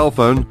have a cell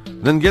phone,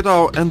 then get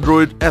our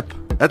Android app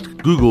at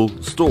Google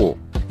Store.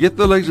 Get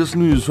the latest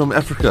news from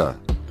Africa.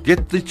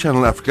 Get the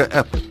Channel Africa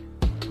app.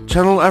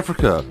 Channel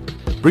Africa,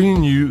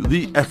 bringing you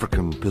the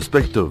African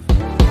perspective.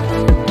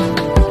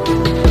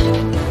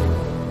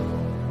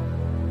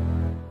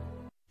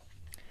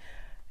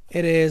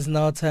 It is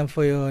now time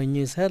for your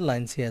news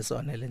headlines. Here's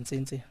on Helen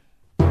Sinti.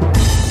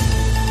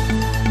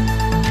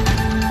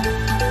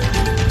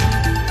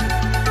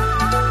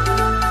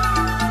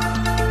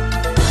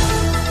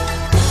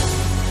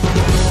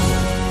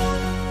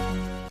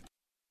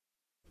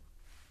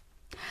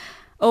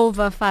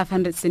 Over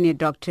 500 senior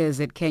doctors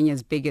at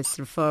Kenya's biggest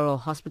referral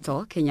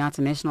hospital, Kenyatta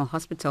National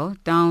Hospital,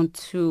 down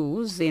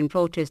tools in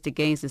protest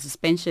against the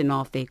suspension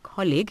of their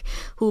colleague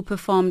who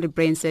performed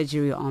brain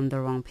surgery on the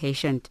wrong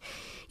patient.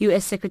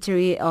 U.S.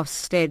 Secretary of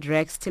State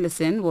Rex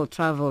Tillerson will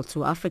travel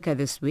to Africa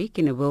this week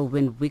in a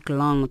whirlwind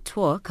week-long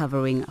tour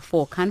covering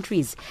 4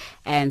 countries.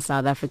 And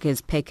South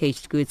Africa's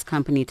packaged goods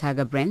company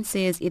Tiger Brand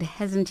says it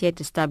hasn't yet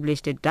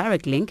established a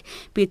direct link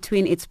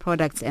between its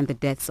products and the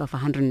deaths of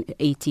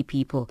 180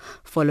 people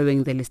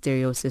following the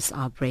listeriosis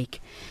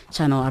outbreak.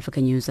 Channel Africa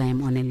News, I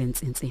am Ellen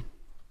Sinsi.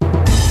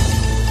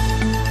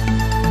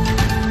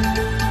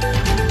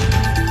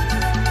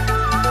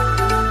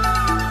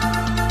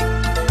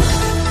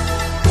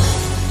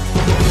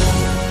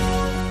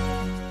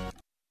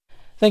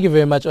 Thank you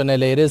very much,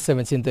 Onele. It is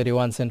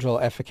 17:31 Central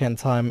African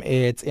Time.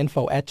 It's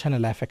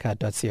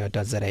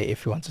info@channelafrica.co.za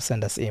if you want to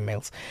send us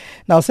emails.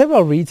 Now,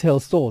 several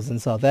retail stores in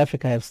South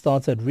Africa have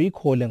started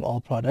recalling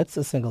all products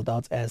singled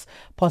out as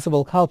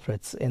possible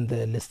culprits in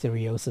the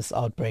listeriosis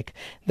outbreak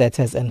that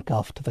has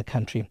engulfed the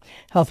country.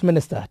 Health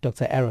Minister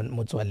Dr. Aaron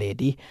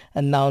Motsoaledi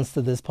announced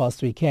this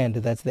past weekend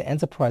that the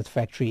Enterprise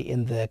factory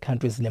in the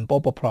country's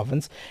Limpopo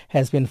province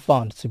has been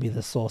found to be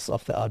the source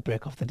of the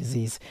outbreak of the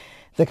disease.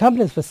 The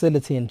company's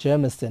facility in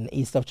Germiston,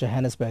 east of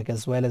Johannesburg,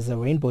 as well as the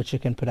rainbow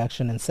chicken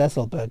production in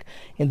Sasolburg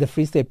in the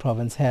Free State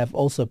province have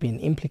also been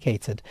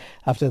implicated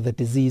after the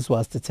disease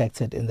was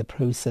detected in the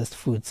processed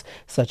foods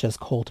such as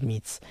cold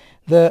meats.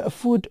 The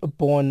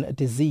food-borne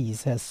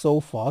disease has so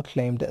far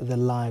claimed the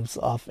lives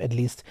of at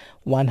least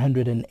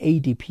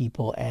 180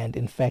 people and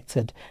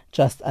infected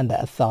just under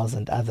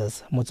 1,000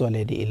 others.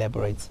 Motsoaledi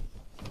elaborates.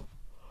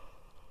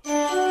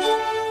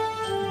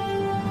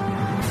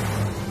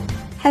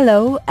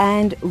 Hello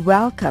and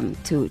welcome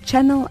to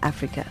Channel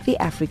Africa, the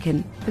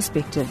African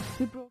perspective.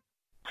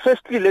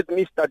 Firstly, let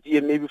me start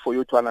here maybe for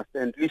you to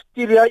understand.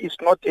 Listeria is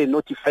not a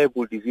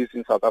notifiable disease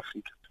in South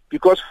Africa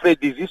because for a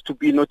disease to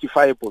be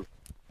notifiable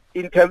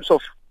in terms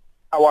of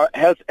our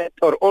Health Act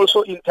or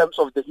also in terms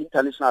of the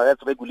international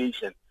health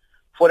regulation,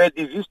 for a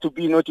disease to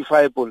be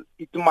notifiable,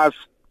 it must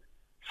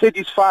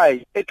satisfy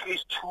at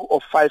least 2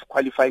 of 5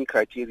 qualifying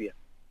criteria.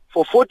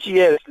 For 40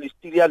 years,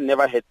 Listeria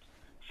never had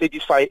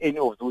satisfied any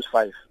of those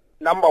 5.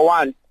 Number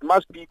 1, it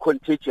must be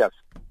contagious.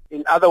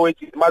 In other words,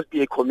 it must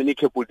be a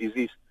communicable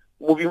disease,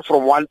 moving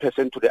from one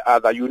person to the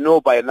other. You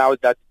know by now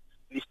that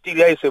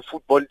Listeria is a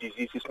foodborne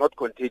disease, it's not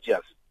contagious.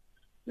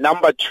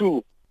 Number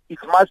 2, it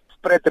must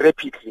spread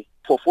rapidly.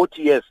 For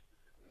 40 years,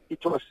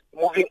 it was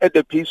moving at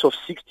the pace of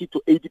 60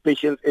 to 80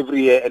 patients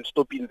every year and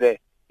stopping there.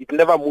 It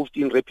never moved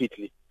in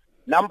rapidly.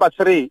 Number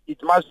 3,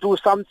 it must do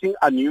something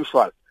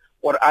unusual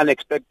or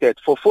unexpected.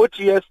 For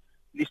 40 years,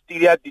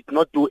 Listeria did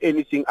not do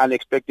anything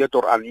unexpected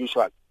or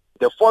unusual.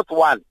 The 4th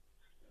one,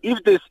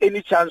 if there's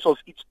any chance of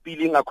it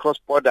spilling across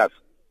borders,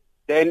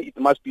 then it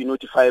must be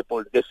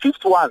notifiable. The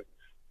 5th one,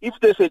 if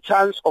there's a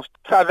chance of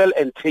travel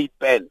and trade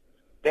ban,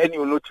 then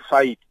you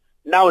notify it.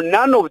 Now,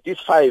 none of these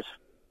 5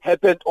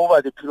 happened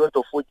over the period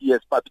of 40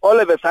 years, but all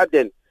of a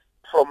sudden,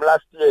 from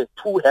last year,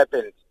 2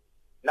 happened.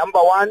 Number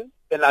 1,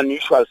 an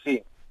unusual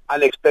thing,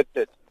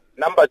 unexpected.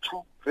 Number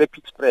 2,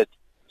 rapid spread.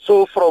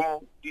 So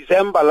from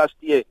December last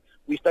year,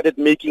 we started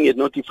making a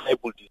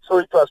notifiable disease. So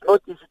it was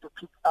not easy to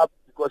pick up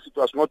because it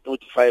was not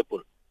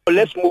notifiable. So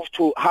let's move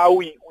to how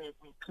we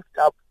picked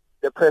up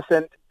the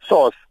present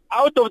source.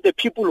 Out of the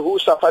people who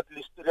suffered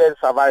Listeria and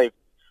survived,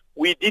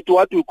 we did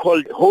what we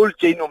call whole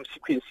genome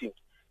sequencing.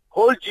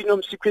 Whole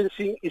genome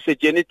sequencing is a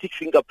genetic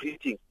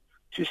fingerprinting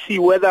to see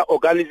whether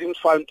organisms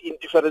found in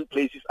different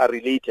places are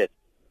related.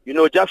 You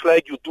know, just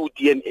like you do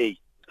DNA.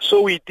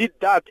 So we did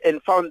that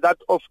and found that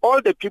of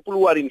all the people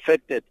who are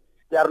infected,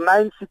 there are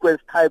 9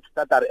 sequence types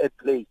that are at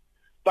play.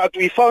 But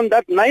we found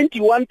that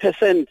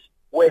 91%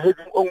 were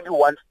having only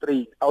one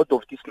strain out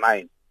of these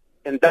 9.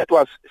 And that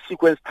was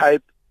sequence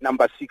type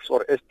number 6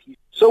 or ST.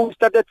 So we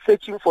started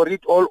searching for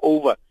it all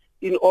over.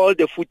 In all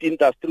the food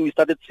industry, we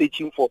started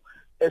searching for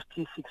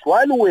ST6.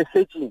 While we were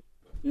searching,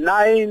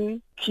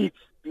 9 kids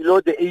below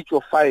the age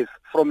of 5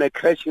 from a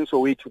crash in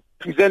Soweto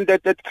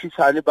presented at Chris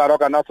Hani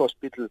Baraganath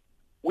Hospital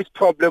with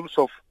problems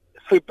of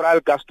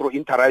febrile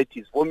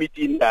gastroenteritis,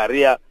 vomiting,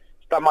 diarrhea,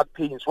 stomach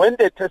pains. When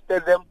they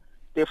tested them,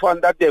 they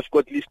found that they've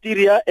got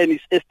Listeria and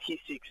it's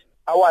ST6.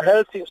 Our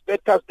health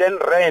inspectors then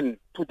ran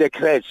to the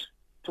crash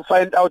to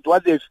find out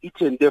what they've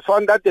eaten. They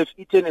found that they've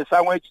eaten a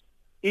sandwich.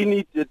 In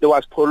it, there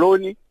was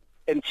polony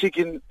and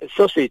chicken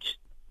sausage.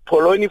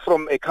 Polony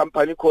from a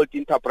company called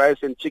Enterprise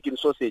and chicken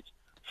sausage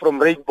from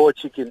Rainbow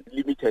Chicken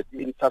Limited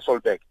in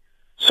Tasselberg.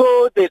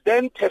 So they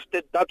then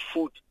tested that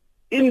food.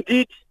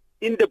 Indeed,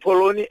 in the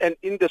polony and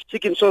in the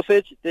chicken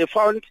sausage, they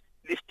found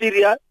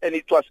listeria and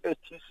it was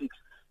ST6.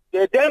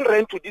 They then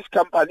ran to these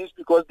companies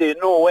because they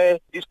know where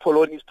this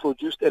polony is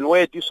produced and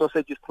where this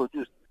sausage is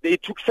produced. They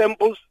took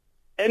samples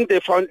and they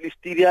found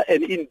listeria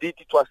and indeed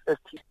it was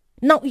ST6.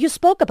 Now, you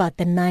spoke about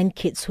the 9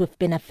 kids who have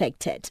been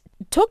affected.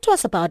 Talk to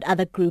us about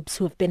other groups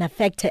who have been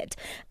affected.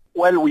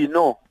 Well, we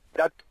know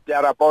that there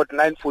are about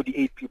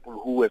 948 people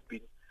who have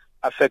been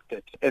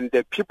affected. And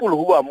the people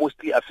who are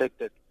mostly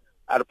affected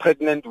are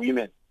pregnant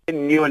women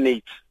and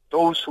neonates,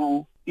 those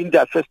who in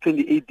their first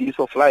 28 days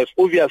of life.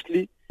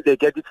 Obviously, they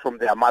get it from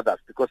their mothers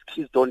because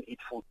kids don't eat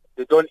food.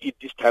 They don't eat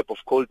this type of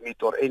cold meat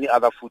or any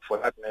other food for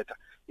that matter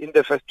in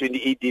the first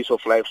 28 days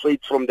of life. So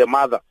it's from the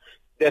mother.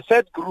 The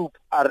third group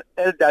are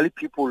elderly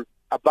people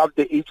above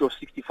the age of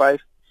 65.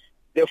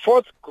 The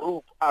fourth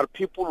group are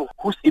people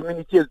whose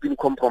immunity has been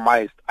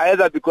compromised,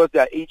 either because they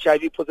are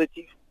HIV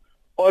positive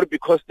or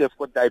because they've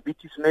got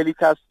diabetes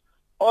mellitus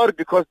or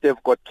because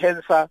they've got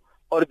cancer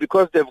or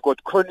because they've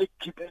got chronic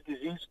kidney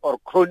disease or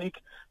chronic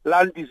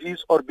lung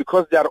disease or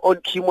because they are on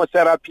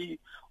chemotherapy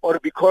or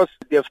because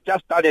they've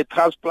just done a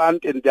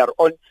transplant and they are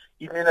on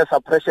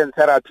immunosuppression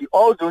therapy.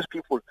 All those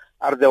people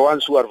are the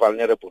ones who are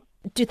vulnerable.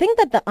 Do you think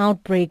that the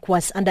outbreak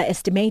was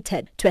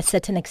underestimated to a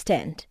certain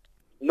extent?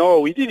 No,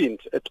 we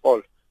didn't at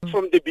all.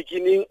 From the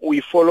beginning,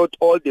 we followed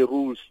all the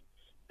rules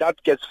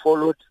that gets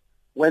followed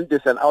when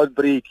there's an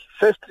outbreak.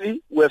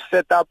 Firstly, we've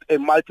set up a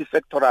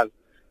multi-sectoral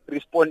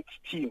response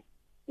team,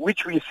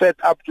 which we set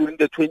up during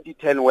the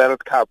 2010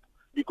 World Cup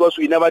because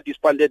we never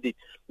disbanded it.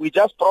 We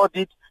just brought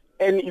it,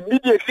 and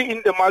immediately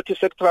in the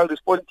multi-sectoral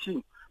response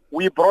team,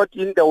 we brought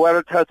in the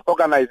World Health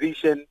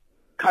Organization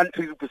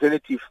country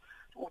representative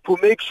to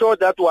make sure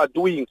that what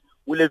we're doing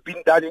will have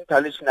been done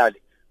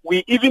internationally.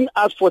 We even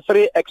asked for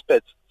 3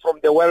 experts from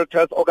the World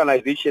Health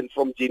Organization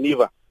from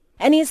Geneva.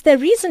 And is there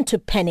reason to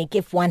panic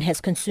if one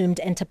has consumed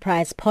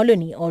Enterprise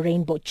polony or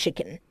rainbow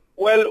chicken?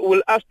 Well,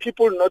 we'll ask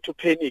people not to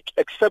panic,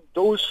 except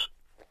those,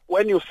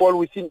 when you fall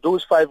within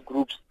those 5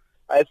 groups,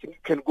 I think you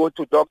can go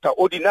to doctor.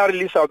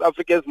 Ordinarily, South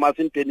Africans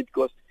mustn't panic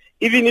because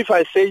even if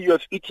I say you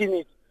have eaten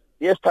it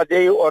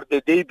yesterday or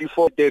the day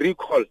before the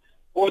recall,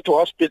 go to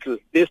hospital,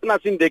 there's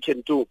nothing they can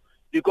do.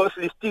 Because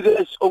listeria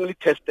is only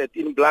tested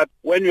in blood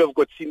when you have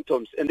got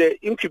symptoms. And the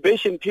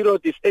incubation period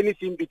is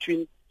anything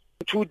between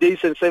 2 days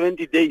and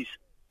 70 days.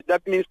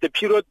 That means the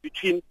period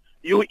between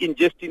you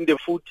ingesting the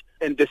food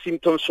and the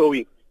symptoms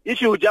showing.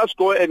 If you just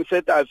go and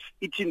say, I've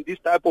eaten this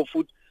type of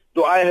food,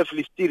 do I have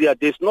listeria?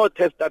 There's no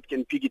test that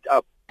can pick it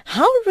up.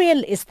 How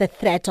real is the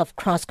threat of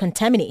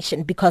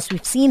cross-contamination? Because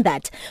we've seen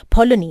that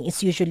polony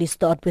is usually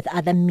stored with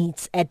other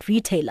meats at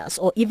retailers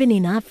or even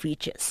in our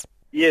fridges.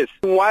 Yes,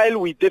 while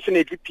we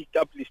definitely picked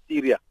up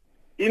listeria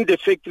in the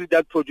factory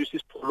that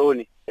produces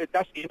polony,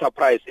 that's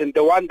Enterprise, and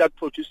the one that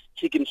produces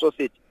chicken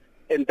sausage,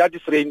 and that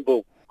is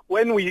Rainbow.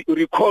 When we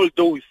recall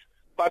those,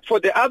 but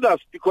for the others,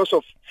 because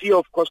of fear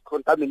of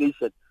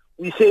cross-contamination,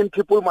 we say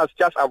people must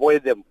just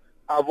avoid them.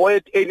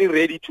 Avoid any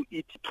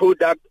ready-to-eat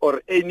product or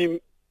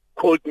any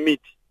cold meat.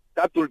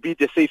 That will be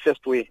the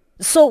safest way.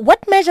 So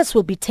what measures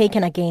will be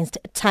taken against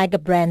Tiger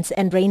Brands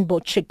and Rainbow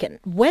Chicken?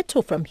 Where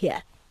to from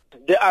here?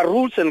 There are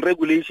rules and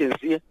regulations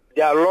here.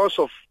 There are laws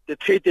of the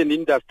trade and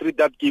industry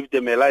that give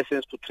them a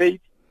license to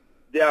trade.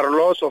 There are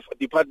laws of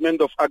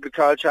Department of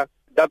Agriculture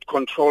that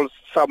controls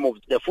some of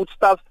the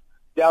foodstuffs.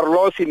 There are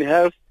laws in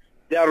health.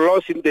 There are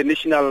laws in the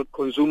National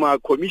Consumer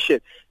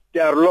Commission.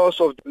 There are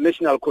laws of the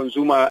National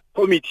Consumer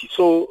Committee.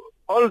 So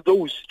all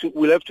those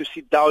will have to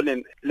sit down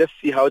and let's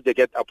see how they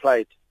get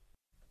applied.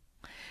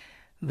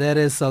 That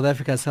is South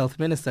Africa's Health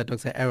Minister,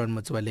 Dr. Aaron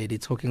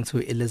Motsoaledi, talking to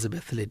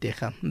Elizabeth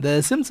Ledecha.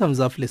 The symptoms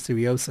of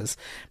listeriosis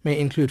may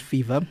include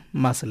fever,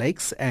 muscle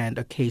aches, and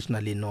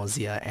occasionally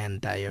nausea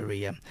and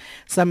diarrhea.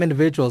 Some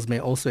individuals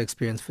may also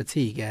experience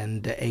fatigue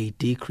and a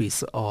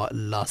decrease or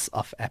loss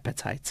of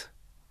appetite.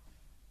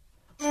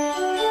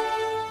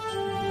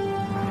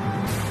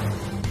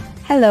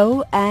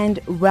 Hello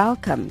and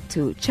welcome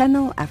to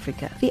Channel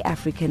Africa, the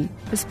African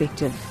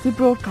Perspective. We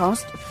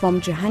broadcast from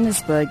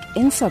Johannesburg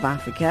in South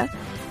Africa,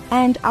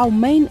 and our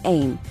main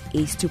aim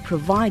is to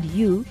provide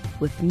you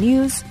with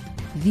news,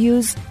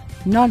 views,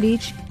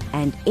 knowledge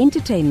and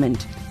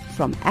entertainment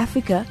from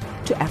Africa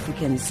to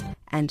Africans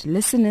and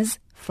listeners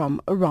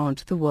from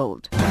around the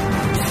world.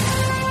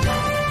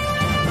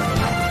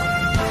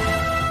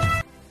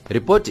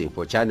 Reporting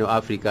for Channel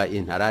Africa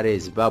in Harare,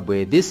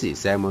 Zimbabwe, this is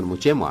Simon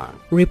Muchemwa.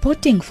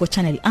 Reporting for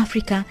Channel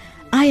Africa,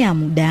 I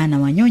am Diana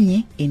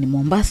Wanyonyi in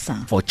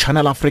Mombasa. For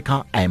Channel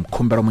Africa, I am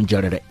Kumbero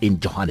Munjerere in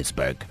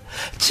Johannesburg.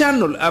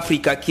 Channel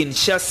Africa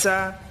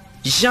Kinshasa,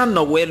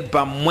 Jean-Noel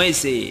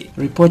Bamweze.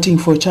 Reporting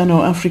for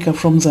Channel Africa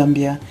from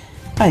Zambia,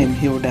 I am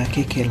Hilda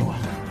Kekelwa.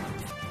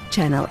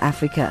 Channel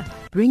Africa,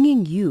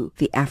 bringing you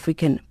the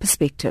African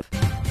perspective.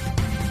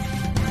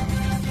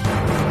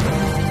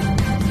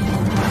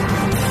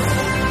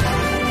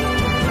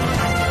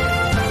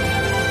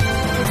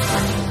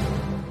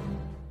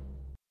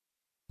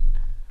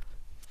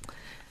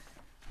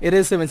 It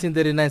is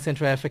 17:39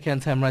 Central African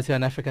time, right here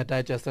on Africa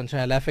Digest on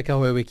Channel Africa,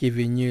 where we give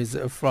you news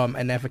from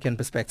an African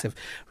perspective.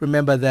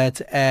 Remember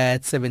that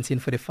at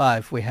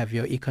 17:45 we have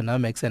your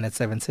economics, and at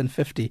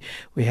 17:50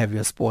 we have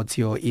your sports,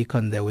 your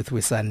econ there with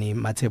Wisani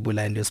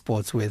Matebula, and your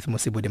sports with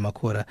Musibudi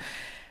Makura.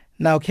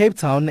 Now, Cape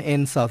Town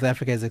in South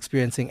Africa is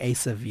experiencing a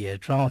severe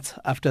drought.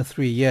 After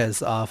 3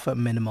 years of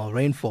minimal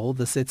rainfall,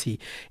 the city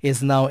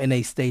is now in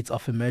a state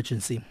of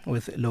emergency,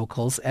 with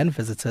locals and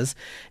visitors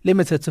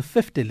limited to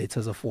 50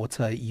 liters of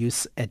water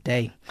use a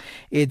day.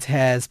 It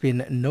has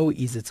been no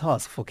easy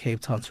task for Cape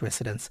Town's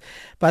residents.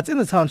 But in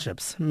the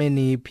townships,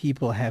 many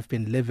people have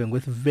been living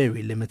with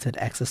very limited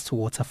access to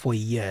water for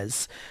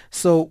years.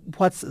 So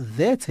what's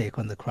their take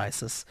on the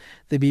crisis?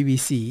 The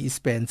BBC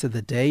spent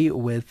the day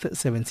with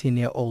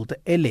 17-year-old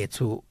Eletu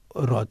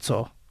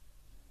Rotso.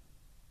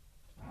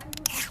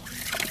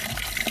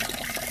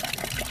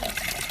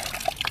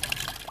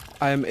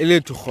 I am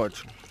Eletu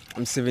Rotso.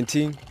 I'm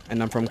 17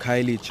 and I'm from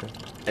Khayelitsha,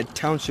 a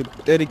township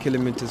 30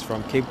 kilometers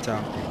from Cape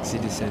Town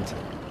city center.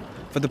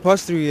 For the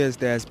past 3 years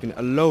there has been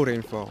a low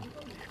rainfall.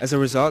 As a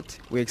result,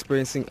 we're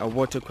experiencing a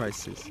water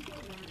crisis.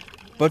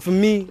 But for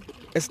me,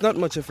 it's not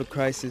much of a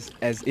crisis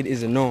as it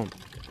is a norm,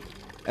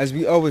 as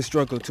we always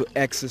struggle to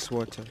access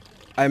water.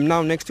 I am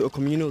now next to a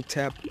communal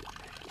tap.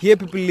 Here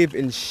people live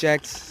in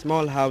shacks,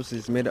 small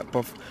houses made up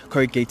of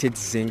corrugated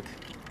zinc.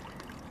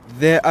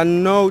 There are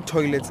no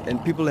toilets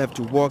and people have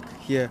to walk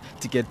here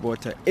to get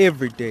water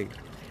every day,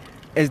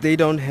 as they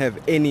don't have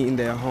any in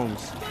their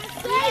homes.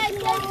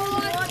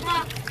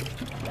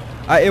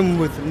 I am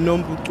with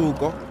Nombu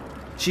Tugo.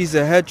 She's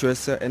a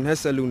hairdresser and her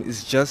salon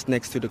is just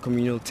next to the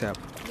communal tap.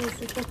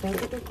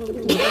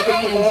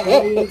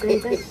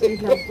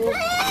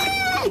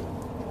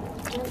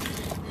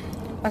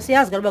 I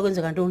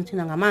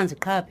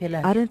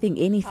don't think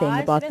anything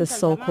about this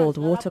so-called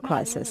water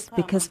crisis,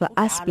 because for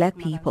us black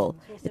people,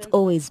 it's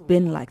always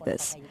been like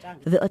this.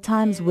 There are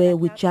times where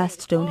we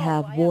just don't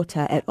have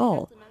water at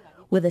all,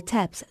 where the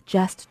taps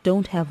just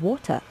don't have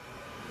water.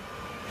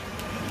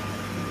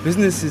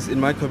 Businesses in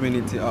my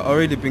community are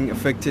already being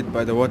affected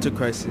by the water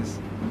crisis.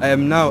 I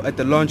am now at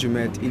the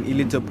laundromat in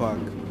Ilito Park.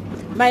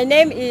 My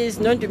name is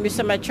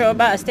Nondumisa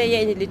Machoba. I stay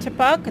here in Ilito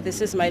Park.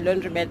 This is my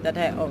laundromat that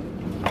I own.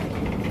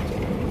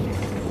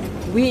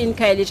 We in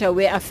Khayelitsha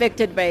were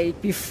affected by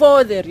it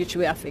before the rich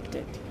were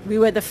affected. We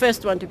were the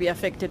first one to be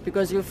affected,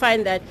 because you'll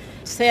find that,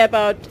 say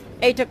about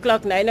 8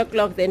 o'clock, 9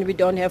 o'clock, then we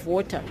don't have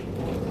water.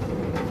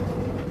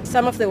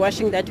 Some of the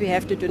washing that we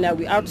have to do now,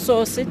 we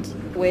outsource it,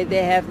 where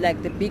they have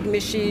like the big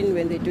machine,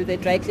 when they do the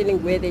dry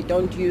cleaning, where they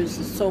don't use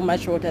so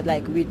much water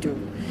like we do.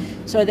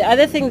 So the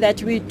other thing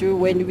that we do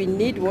when we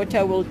need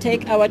water, we'll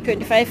take our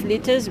 25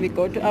 liters, we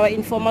go to our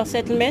informal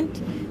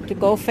settlement to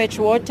go fetch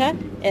water,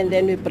 and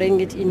then we bring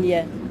it in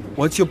here.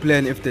 What's your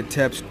plan if the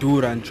taps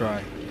do run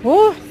dry?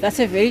 Oh,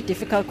 that's a very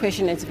difficult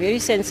question. It's very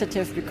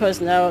sensitive,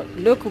 because now,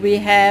 look, we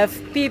have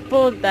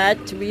people that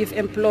we've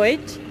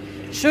employed.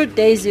 Should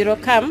day zero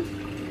come,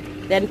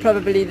 then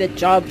probably the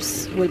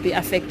jobs will be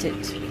affected.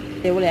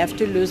 They will have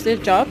to lose their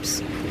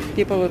jobs.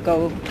 People will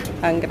go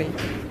hungry.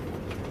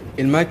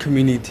 In my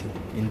community,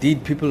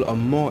 indeed, people are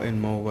more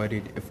and more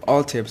worried if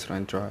all taps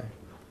run dry.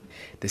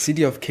 The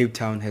city of Cape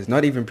Town has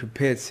not even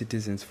prepared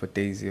citizens for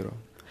day zero.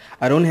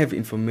 I don't have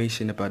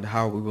information about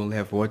how we will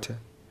have water.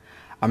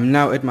 I'm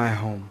now at my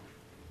home.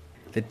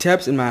 The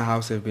taps in my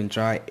house have been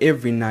dry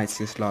every night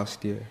since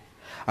last year.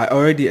 I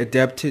already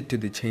adapted to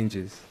the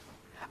changes.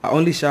 I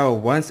only shower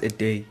once a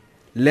day,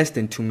 less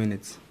than 2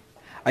 minutes.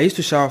 I used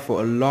to shower for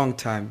a long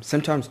time,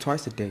 sometimes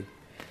twice a day.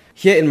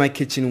 Here in my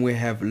kitchen we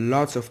have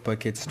lots of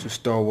buckets to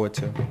store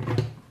water.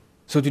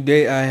 So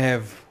today I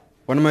have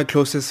one of my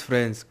closest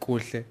friends,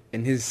 Kuhle,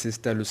 and his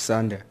sister,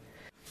 Lusanda.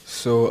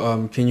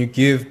 So can you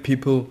give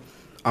people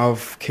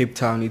of Cape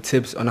Town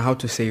tips on how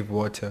to save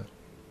water?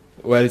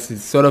 Well, it's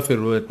sort of a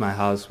rule at my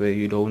house where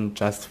you don't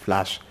just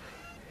flush.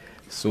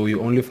 So you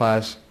only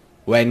flush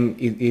when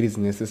it is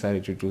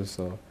necessary to do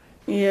so.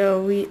 Yeah,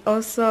 we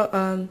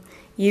also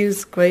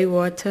use grey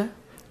water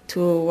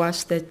to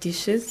wash the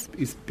dishes.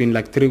 It's been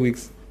like 3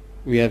 weeks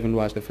we haven't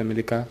washed the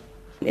family car.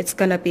 It's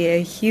going to be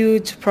a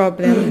huge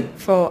problem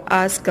for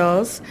us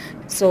girls.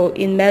 So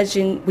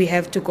imagine we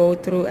have to go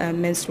through a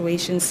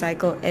menstruation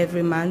cycle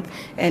every month,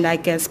 and I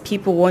guess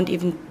people won't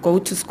even go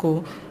to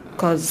school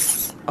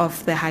because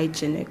of the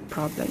hygienic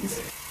problems.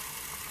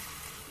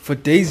 For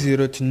day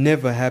zero to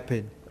never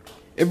happen,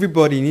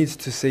 everybody needs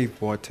to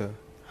save water.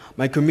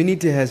 My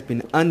community has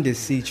been under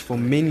siege for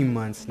many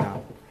months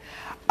now.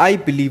 I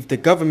believe the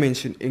government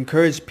should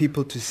encourage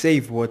people to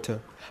save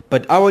water,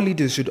 but our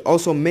leaders should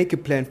also make a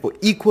plan for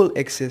equal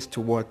access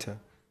to water.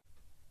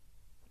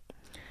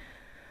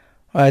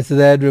 All right, so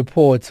that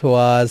report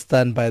was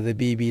done by the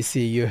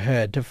BBC. You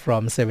heard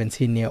from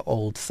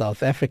 17-year-old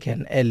South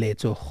African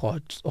Eletu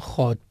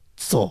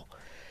Rotso.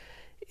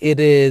 It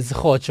is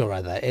Khocho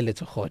rather,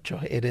 Eletu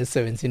Khocho. It is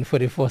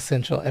 17:44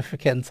 Central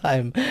African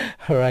time.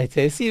 All right,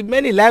 I see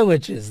many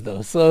languages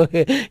though, so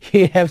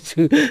you have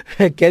to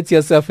get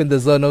yourself in the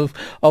zone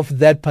of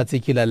that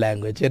particular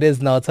language. It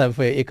is now time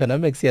for your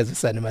economics. Here's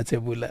Usani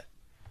Matebula.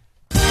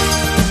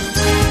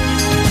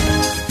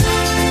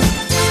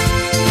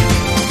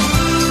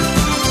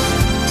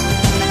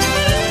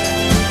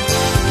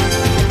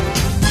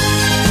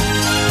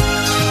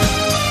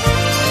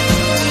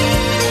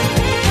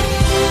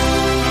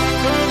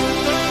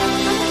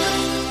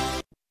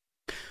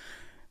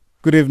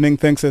 Good evening.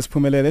 Thanks,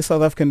 Phumelele.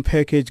 South African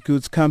packaged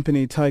goods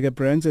company Tiger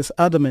Brands is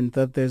adamant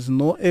that there's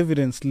no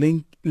evidence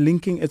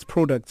linking its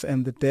products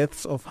and the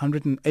deaths of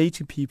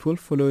 180 people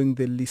following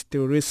the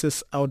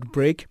listeriosis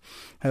outbreak.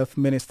 Health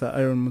Minister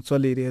Aaron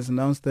Motsoaledi has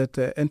announced that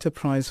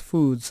Enterprise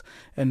Foods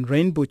and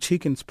Rainbow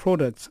Chicken's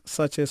products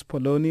such as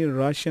polony,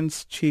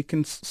 rations,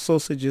 chickens,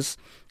 sausages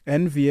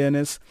and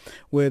Viennas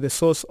were the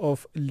source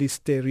of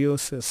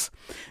listeriosis.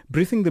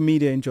 Briefing the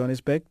media in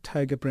Johannesburg,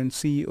 Tiger Brand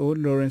CEO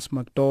Lawrence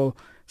McDowell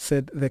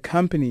said the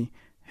company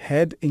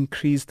had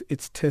increased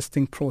its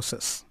testing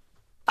process.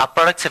 Our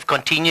products have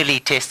continually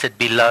tested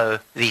below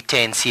the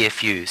 10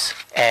 CFUs,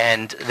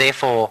 and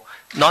therefore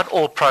not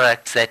all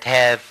products that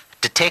have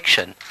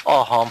detection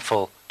are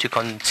harmful to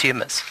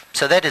consumers.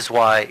 So that is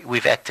why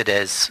we've acted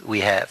as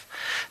we have.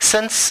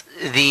 Since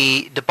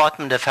the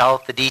Department of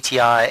Health, the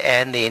DTI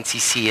and the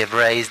NCC have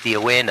raised the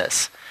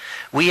awareness,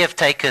 we have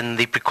taken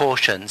the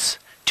precautions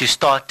to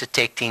start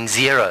detecting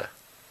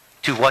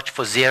to watch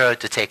for zero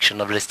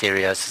detection of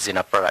listeriosis in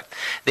our product.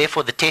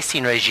 Therefore, the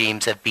testing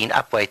regimes have been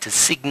upweighted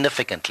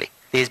significantly.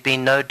 There's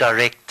been no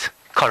direct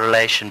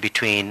correlation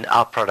between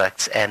our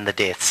products and the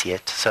deaths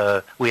yet,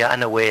 so we are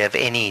unaware of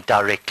any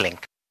direct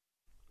link.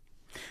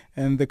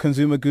 And the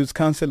Consumer Goods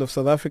Council of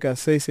South Africa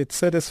says it's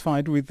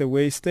satisfied with the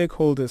way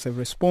stakeholders have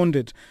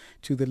responded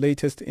to the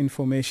latest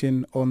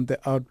information on the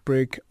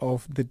outbreak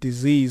of the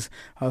disease.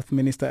 Health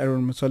Minister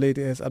Aaron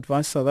Motsoaledi has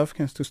advised South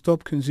Africans to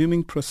stop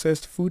consuming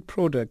processed food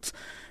products.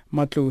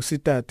 Matlo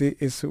Sitati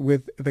is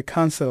with the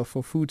Council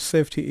for Food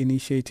Safety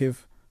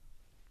Initiative.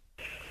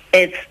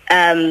 It's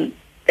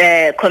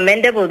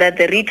commendable that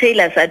the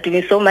retailers are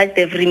doing so much.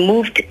 They've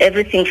removed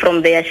everything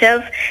from their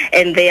shelves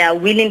and they are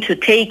willing to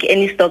take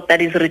any stock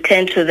that is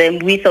returned to them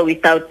with or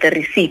without the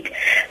receipt.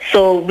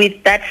 So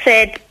with that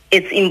said,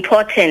 it's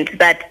important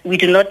that we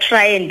do not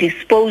try and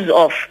dispose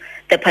of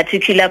the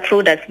particular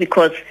products,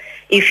 because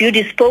if you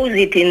dispose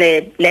it in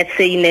a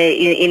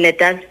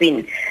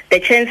dustbin, the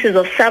chances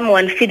of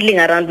someone fiddling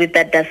around with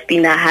that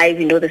dustbin are high.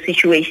 We know the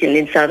situation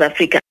in South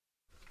Africa.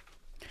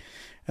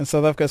 And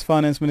South Africa's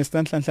Finance Minister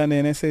Nhlanhla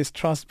Nene says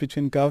trust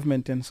between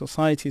government and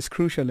society is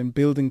crucial in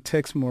building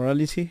tax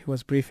morality. He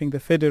was briefing the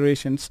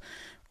federations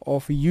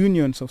of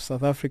unions of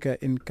South Africa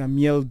in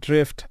Camille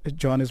Drift,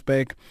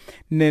 Johannesburg.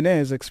 Nene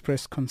has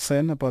expressed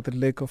concern about the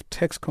lack of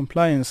tax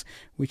compliance,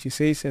 which he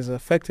says has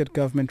affected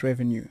government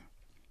revenue.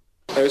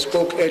 I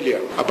spoke earlier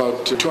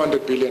about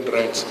 200 billion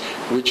rands,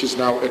 which is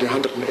now at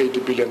 180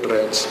 billion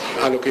rands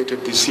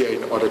allocated this year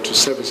in order to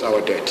service our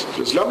debt.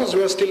 As long as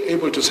we are still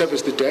able to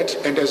service the debt,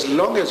 and as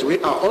long as we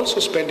are also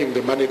spending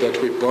the money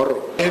that we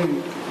borrow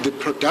in the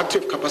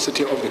productive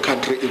capacity of the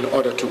country in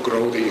order to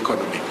grow the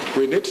economy,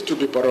 we need to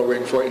be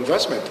borrowing for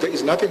investment. There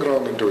is nothing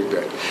wrong in doing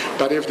that.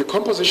 But if the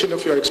composition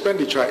of your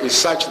expenditure is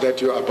such that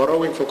you are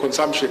borrowing for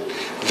consumption,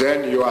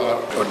 then you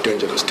are on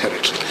dangerous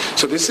territory.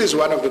 So this is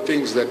one of the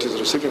things that is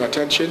receiving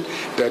attention,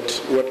 that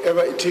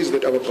whatever it is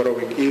that our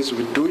borrowing is,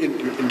 we do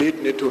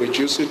indeed need to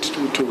reduce it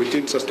to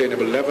within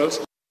sustainable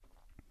levels.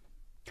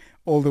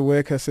 All the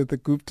workers at the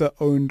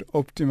Gupta-owned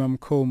Optimum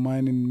coal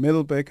mine in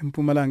Middleburg,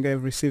 Mpumalanga,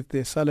 have received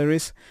their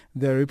salaries.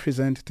 Their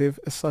representative,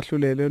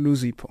 Sahlulelo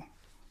Luzipo.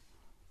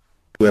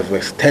 We have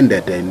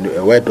extended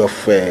a word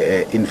of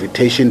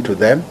invitation to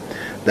them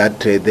that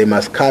they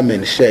must come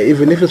and share,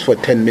 even if it's for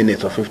 10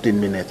 minutes or 15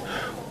 minutes,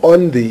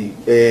 on the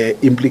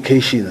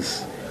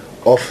implications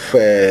of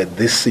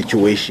this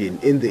situation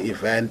in the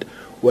event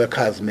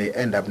workers may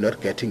end up not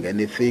getting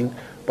anything,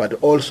 but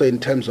also in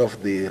terms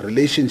of the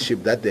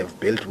relationship that they've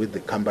built with the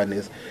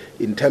companies,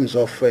 in terms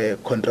of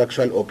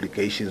contractual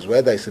obligations,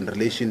 whether it's in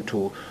relation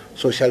to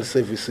social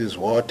services,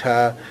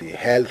 water,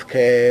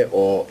 healthcare,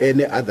 or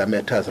any other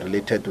matters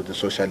related to the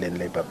social and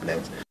labor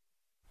plans.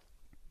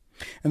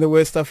 And the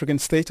West African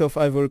state of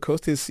Ivory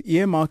Coast is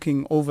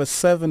earmarking over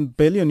 $7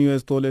 billion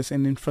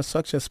in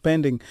infrastructure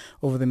spending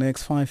over the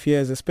next 5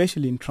 years,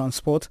 especially in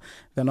transport.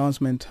 The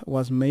announcement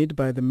was made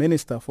by the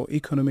Minister for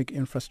Economic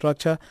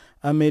Infrastructure,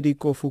 Amedi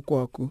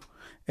Kofu-Kwaku,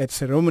 at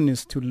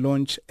ceremonies to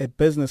launch a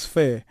business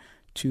fair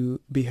to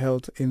be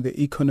held in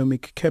the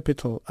economic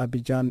capital,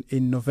 Abidjan,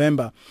 in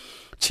November.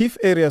 Chief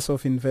areas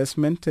of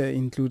investment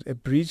include a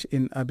bridge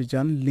in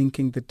Abidjan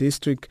linking the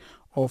district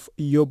of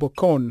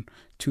Yobokon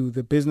to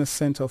the business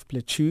center of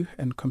Plechu,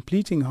 and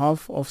completing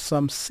half of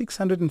some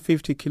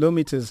 650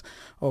 kilometers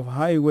of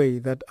highway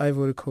that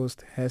Ivory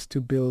Coast has to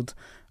build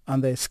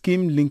under a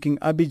scheme linking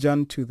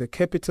Abidjan to the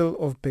capital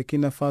of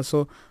Burkina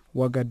Faso,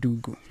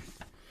 Ouagadougou.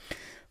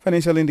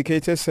 Financial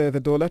indicators, the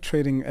dollar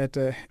trading at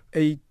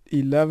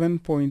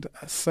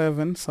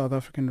 11.7 South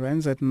African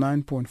rands, at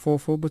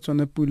 9.44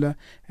 Botswana Pula,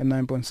 and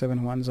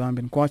 9.71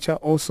 Zambian Kwacha,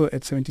 also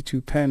at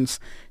 72 pence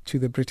to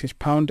the British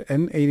pound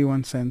and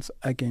 81 cents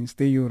against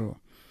the euro.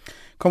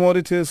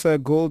 Commodities,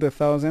 gold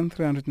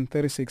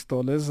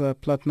 $1,336,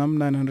 platinum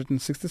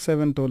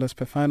 $967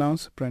 per fine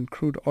ounce, Brent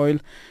crude oil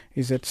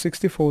is at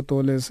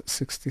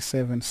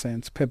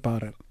 $64.67 per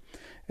barrel.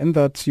 And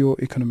that's your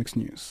economics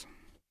news.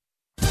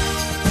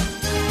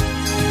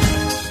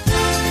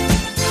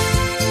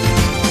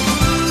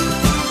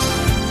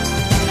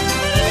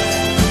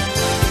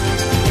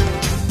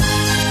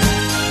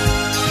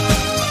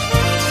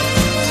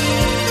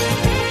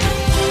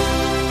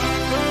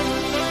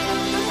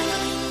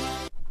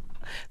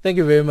 Thank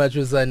you very much,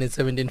 Uzan. It's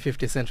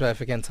 17:50 Central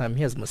African Time.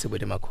 Here's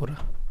Musibudi Makura.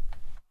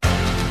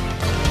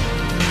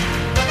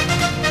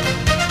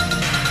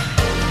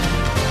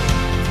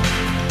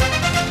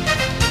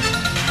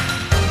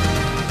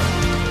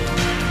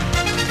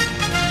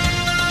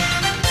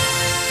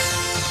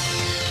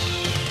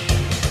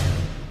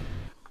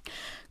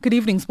 Good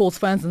evening, sports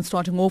fans, and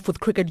starting off with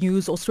cricket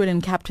news,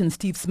 Australian captain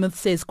Steve Smith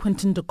says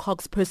Quinton de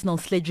Kock's personal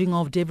sledging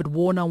of David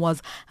Warner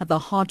was at the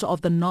heart of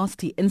the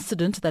nasty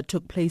incident that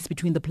took place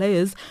between the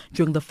players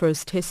during the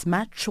first test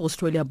match.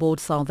 Australia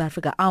bowled South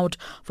Africa out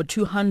for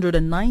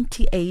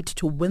 298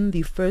 to win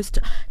the first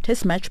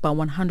test match by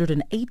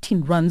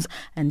 118 runs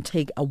and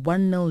take a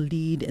 1-0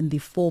 lead in the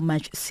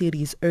 4-match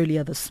series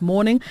earlier this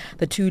morning.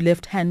 The two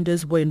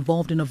left-handers were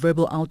involved in a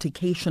verbal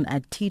altercation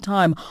at tea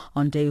time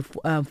on day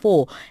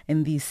 4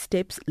 in the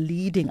steps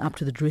leading up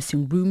to the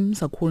dressing rooms.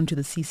 According to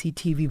the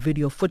CCTV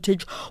video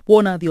footage,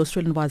 Warner, the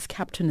Australian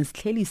vice-captain, is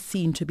clearly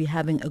seen to be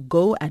having a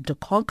go at de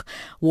Kock.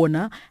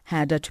 Warner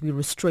had to be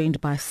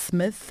restrained by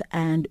Smith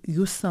and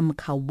Yusam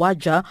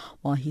Khawaja,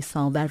 while his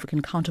South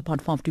African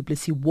counterpart Faf du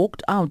Plessis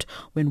walked out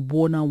when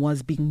Warner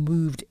was being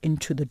moved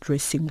into the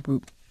dressing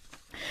room.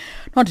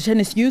 Now to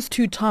tennis news,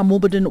 two-time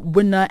Wimbledon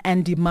winner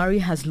Andy Murray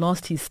has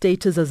lost his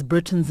status as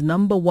Britain's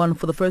number one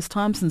for the first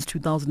time since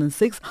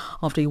 2006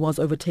 after he was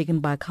overtaken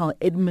by Kyle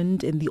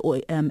Edmund in the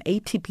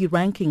ATP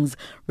rankings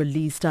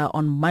released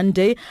on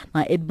Monday.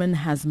 Now Edmund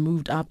has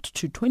moved up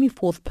to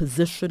 24th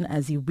position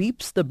as he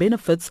reaps the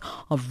benefits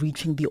of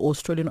reaching the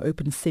Australian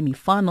Open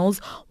semi-finals,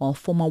 while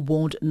former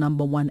world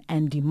number one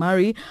Andy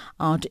Murray,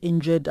 out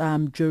injured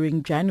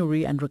during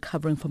January and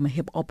recovering from a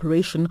hip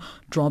operation,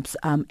 drops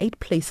 8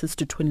 places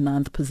to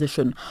 29th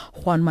position.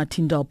 Juan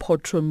Martín del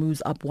Potro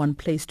moves up 1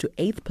 place to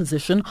 8th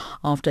position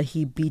after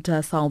he beat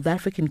South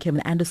African Kevin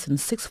Anderson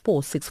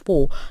 6-4,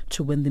 6-4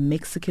 to win the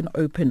Mexican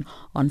Open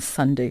on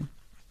Sunday.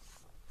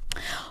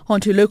 On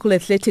to local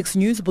athletics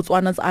news.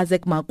 Botswana's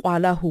Isaac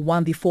Makwala, who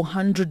won the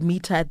 400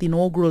 meter at the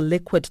inaugural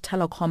Liquid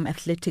Telecom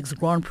Athletics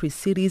Grand Prix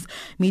Series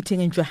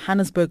meeting in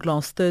Johannesburg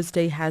last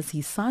Thursday, has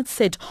his sights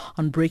set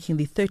on breaking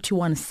the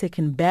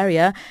 31-second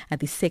barrier at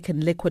the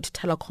second Liquid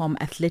Telecom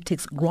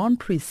Athletics Grand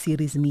Prix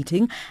Series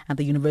meeting at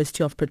the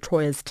University of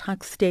Pretoria's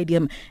Tuck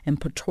Stadium in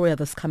Pretoria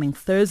this coming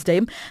Thursday.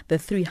 The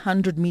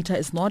 300 meter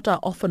is not an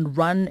often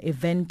run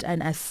event,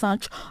 and as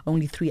such,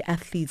 only 3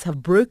 athletes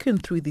have broken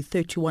through the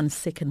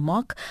 31-second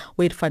mark: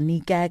 Wade van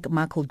Niekerk,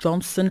 Michael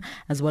Johnson,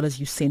 as well as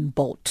Usain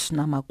Bolt.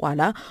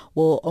 Namakwala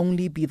will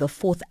only be the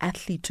 4th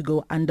athlete to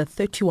go under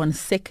 31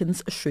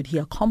 seconds should he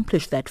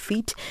accomplish that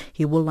feat.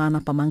 He will line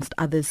up amongst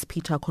others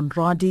Peter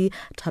Conradi,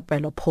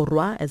 Thapelo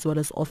Porwa, as well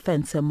as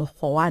Offense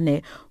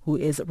Mokhoane, who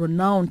is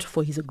renowned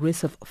for his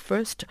aggressive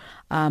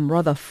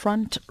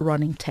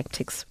front-running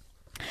tactics.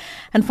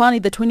 And finally,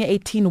 the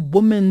 2018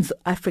 Women's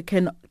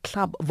African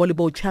Club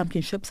Volleyball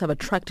Championships have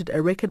attracted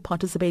a record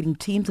participating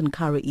teams in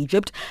Cairo,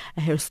 Egypt.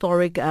 A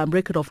historic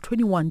record of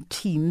 21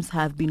 teams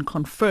have been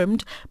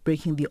confirmed,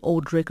 breaking the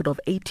old record of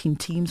 18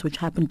 teams, which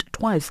happened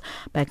twice,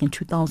 back in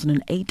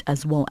 2008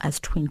 as well as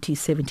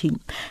 2017.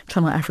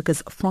 Channel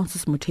Africa's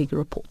Francis Mutegi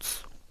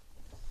reports.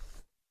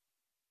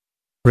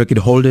 Record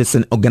holders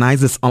and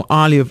organizers Al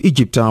Ahly of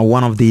Egypt are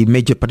one of the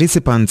major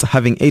participants,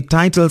 having 8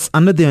 titles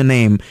under their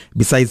name,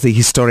 besides the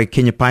historic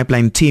Kenya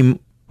Pipeline team,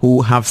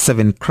 who have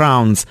 7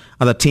 crowns.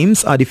 Other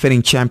teams are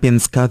defending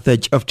champions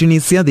Carthage of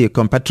Tunisia, their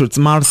compatriots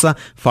Marsa,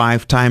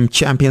 5-time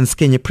champions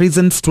Kenya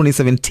Prisons,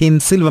 2017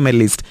 silver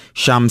medalist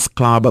Shams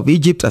Club of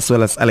Egypt, as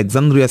well as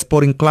Alexandria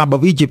Sporting Club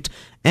of Egypt,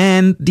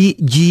 and the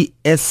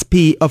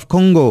GSP of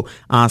Congo,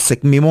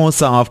 ASEC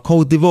Mimosa of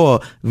Cote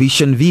d'Ivoire,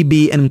 Vision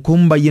VB and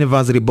Kumba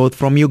University, both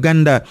from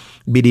Uganda,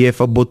 BDF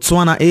of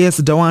Botswana, AS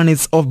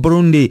Dawanis of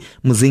Burundi,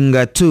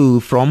 Muzinga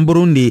 2 from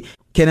Burundi,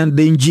 Kenan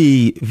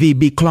Denji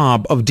VB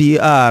Club of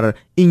DR,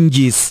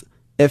 Ingis,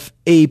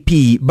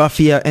 FAP,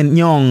 Bafia and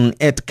Nyong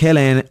at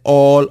Kelen,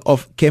 all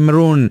of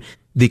Cameroon.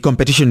 The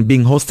competition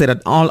being hosted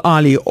at Al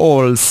Ahly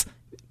Halls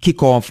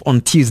kick off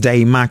on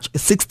Tuesday, March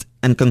 6th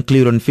and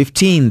conclude on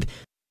 15th.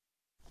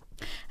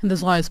 And this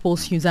is why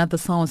sports news at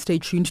the hour. Stay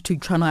tuned to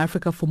Channel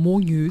Africa for more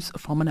news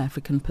from an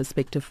African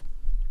perspective.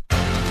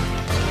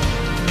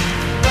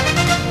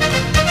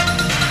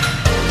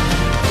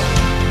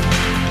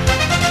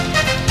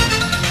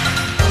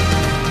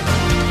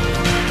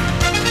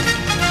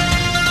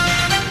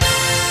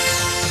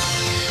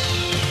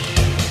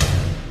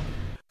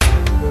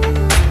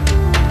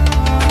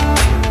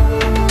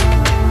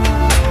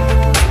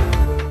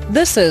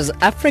 This is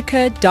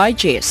Africa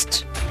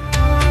Digest.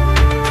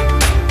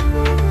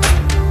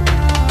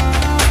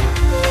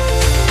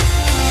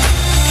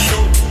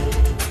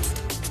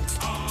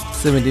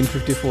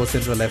 17:54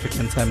 Central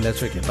African Time.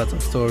 Let's recap lots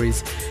of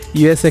stories.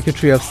 U.S.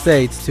 Secretary of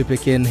State to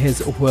begin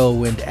his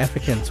whirlwind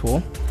African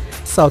tour.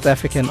 South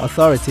African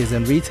authorities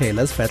and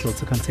retailers battle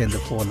to contain the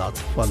fallout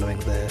following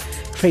the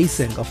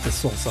tracing of the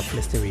source of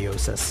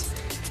listeriosis.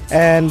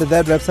 And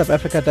that wraps up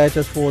Africa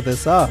Digest for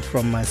this hour.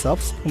 From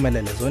myself,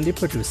 Spumelele Zondi,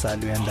 producer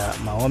Luenda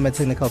Mahome,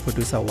 technical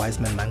producer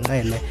Wiseman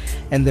Mangele,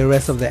 and the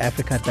rest of the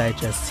Africa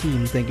Digest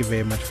team, thank you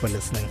very much for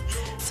listening.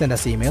 Send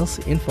us emails,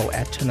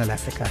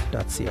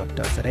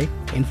 info@channelafrica.co.za,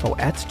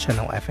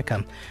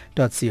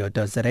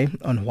 info@channelafrica.co.za,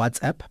 on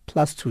WhatsApp,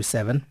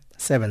 +27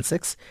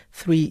 76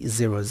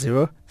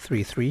 300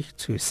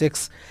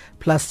 3326,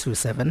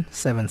 +27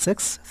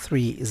 76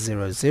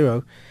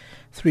 300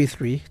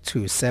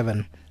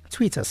 3327.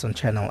 Tweet us on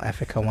Channel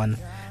Africa 1.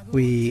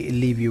 We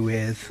leave you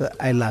with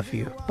I Love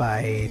You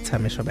by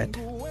Tamishobet.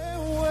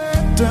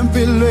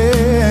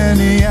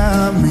 Tempilweni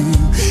yami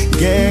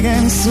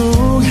ngeke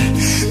ngisuke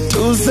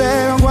tuze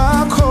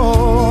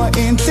kwakho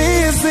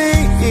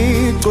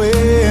inhliziyo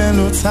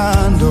igcwele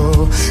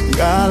uthando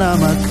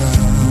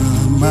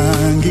ngalamagama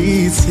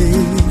ngithi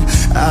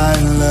I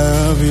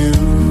love you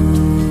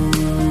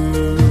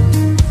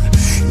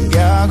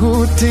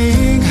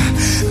ngiyakudinga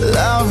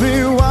love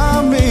you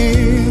wami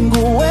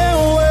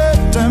nguwewe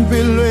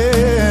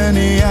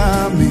tempilweni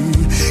yami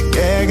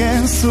ngeke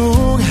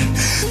ngisuke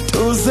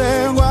tuze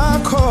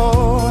kwakho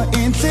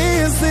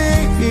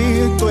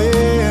inhliziyo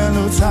igcwele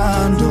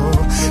uthando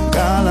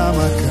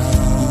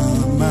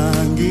ngalamagama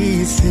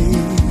ngithi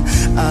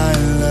I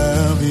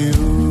love you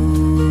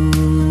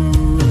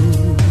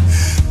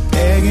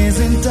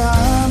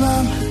Bekizintaba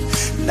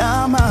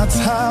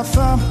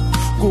namathafa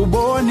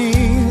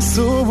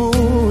kubonisa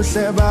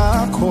ubuhle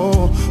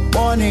bakho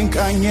bona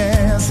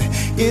inkanyezi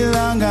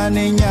ilanga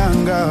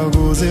nenyanga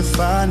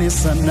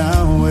kuzifanisa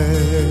nawe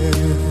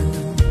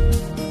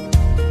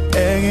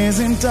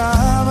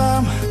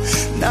Engizintaba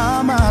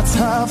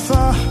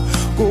namathafa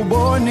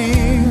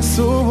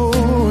kubonisa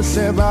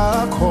ubuhle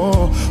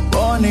bakho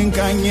bona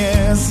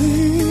inkanyezi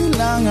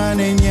ilanga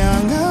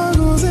nenyanga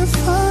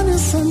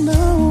kuzifanisa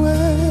nawe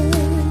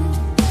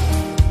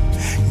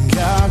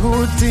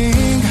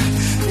ngiyakudinga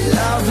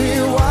love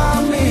you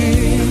wami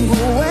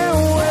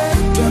nguwewe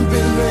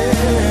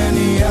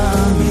tempilweni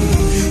yami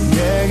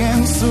ngeke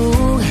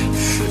ngisuke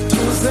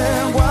tuze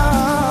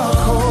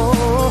kwakho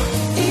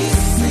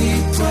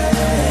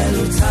isithwele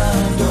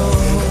uthando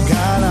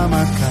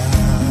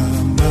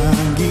ngalamagama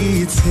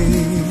ngithi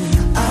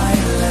I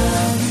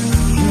love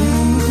you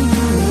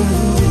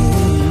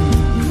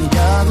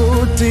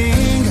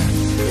ngiyakudinga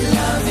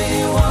love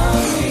you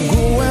wami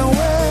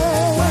nguwewe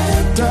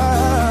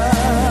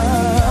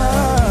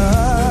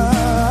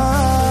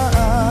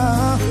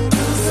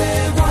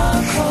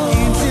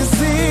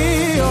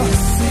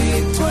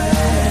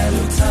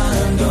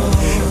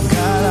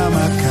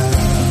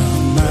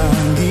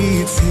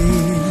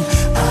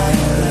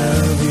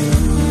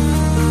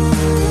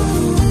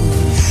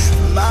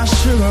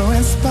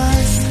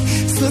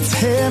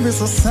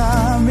Sithembiso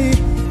sami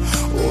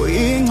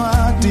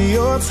uyincwadi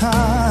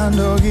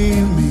yothando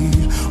kimi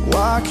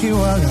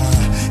wakhiwa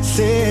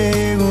kahle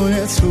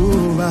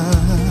kunethuba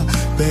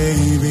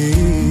baby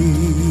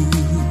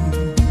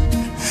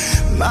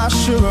my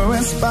sugar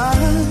and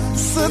spice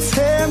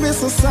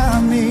sithembiso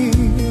sami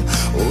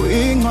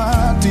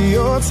uyincwadi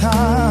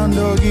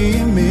yothando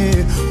kimi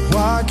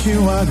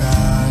wakhiwa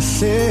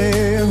kahle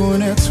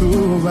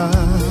kunethuba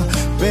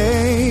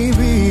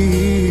baby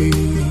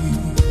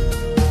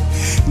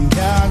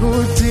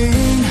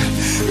ngiyakudinga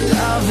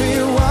love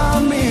you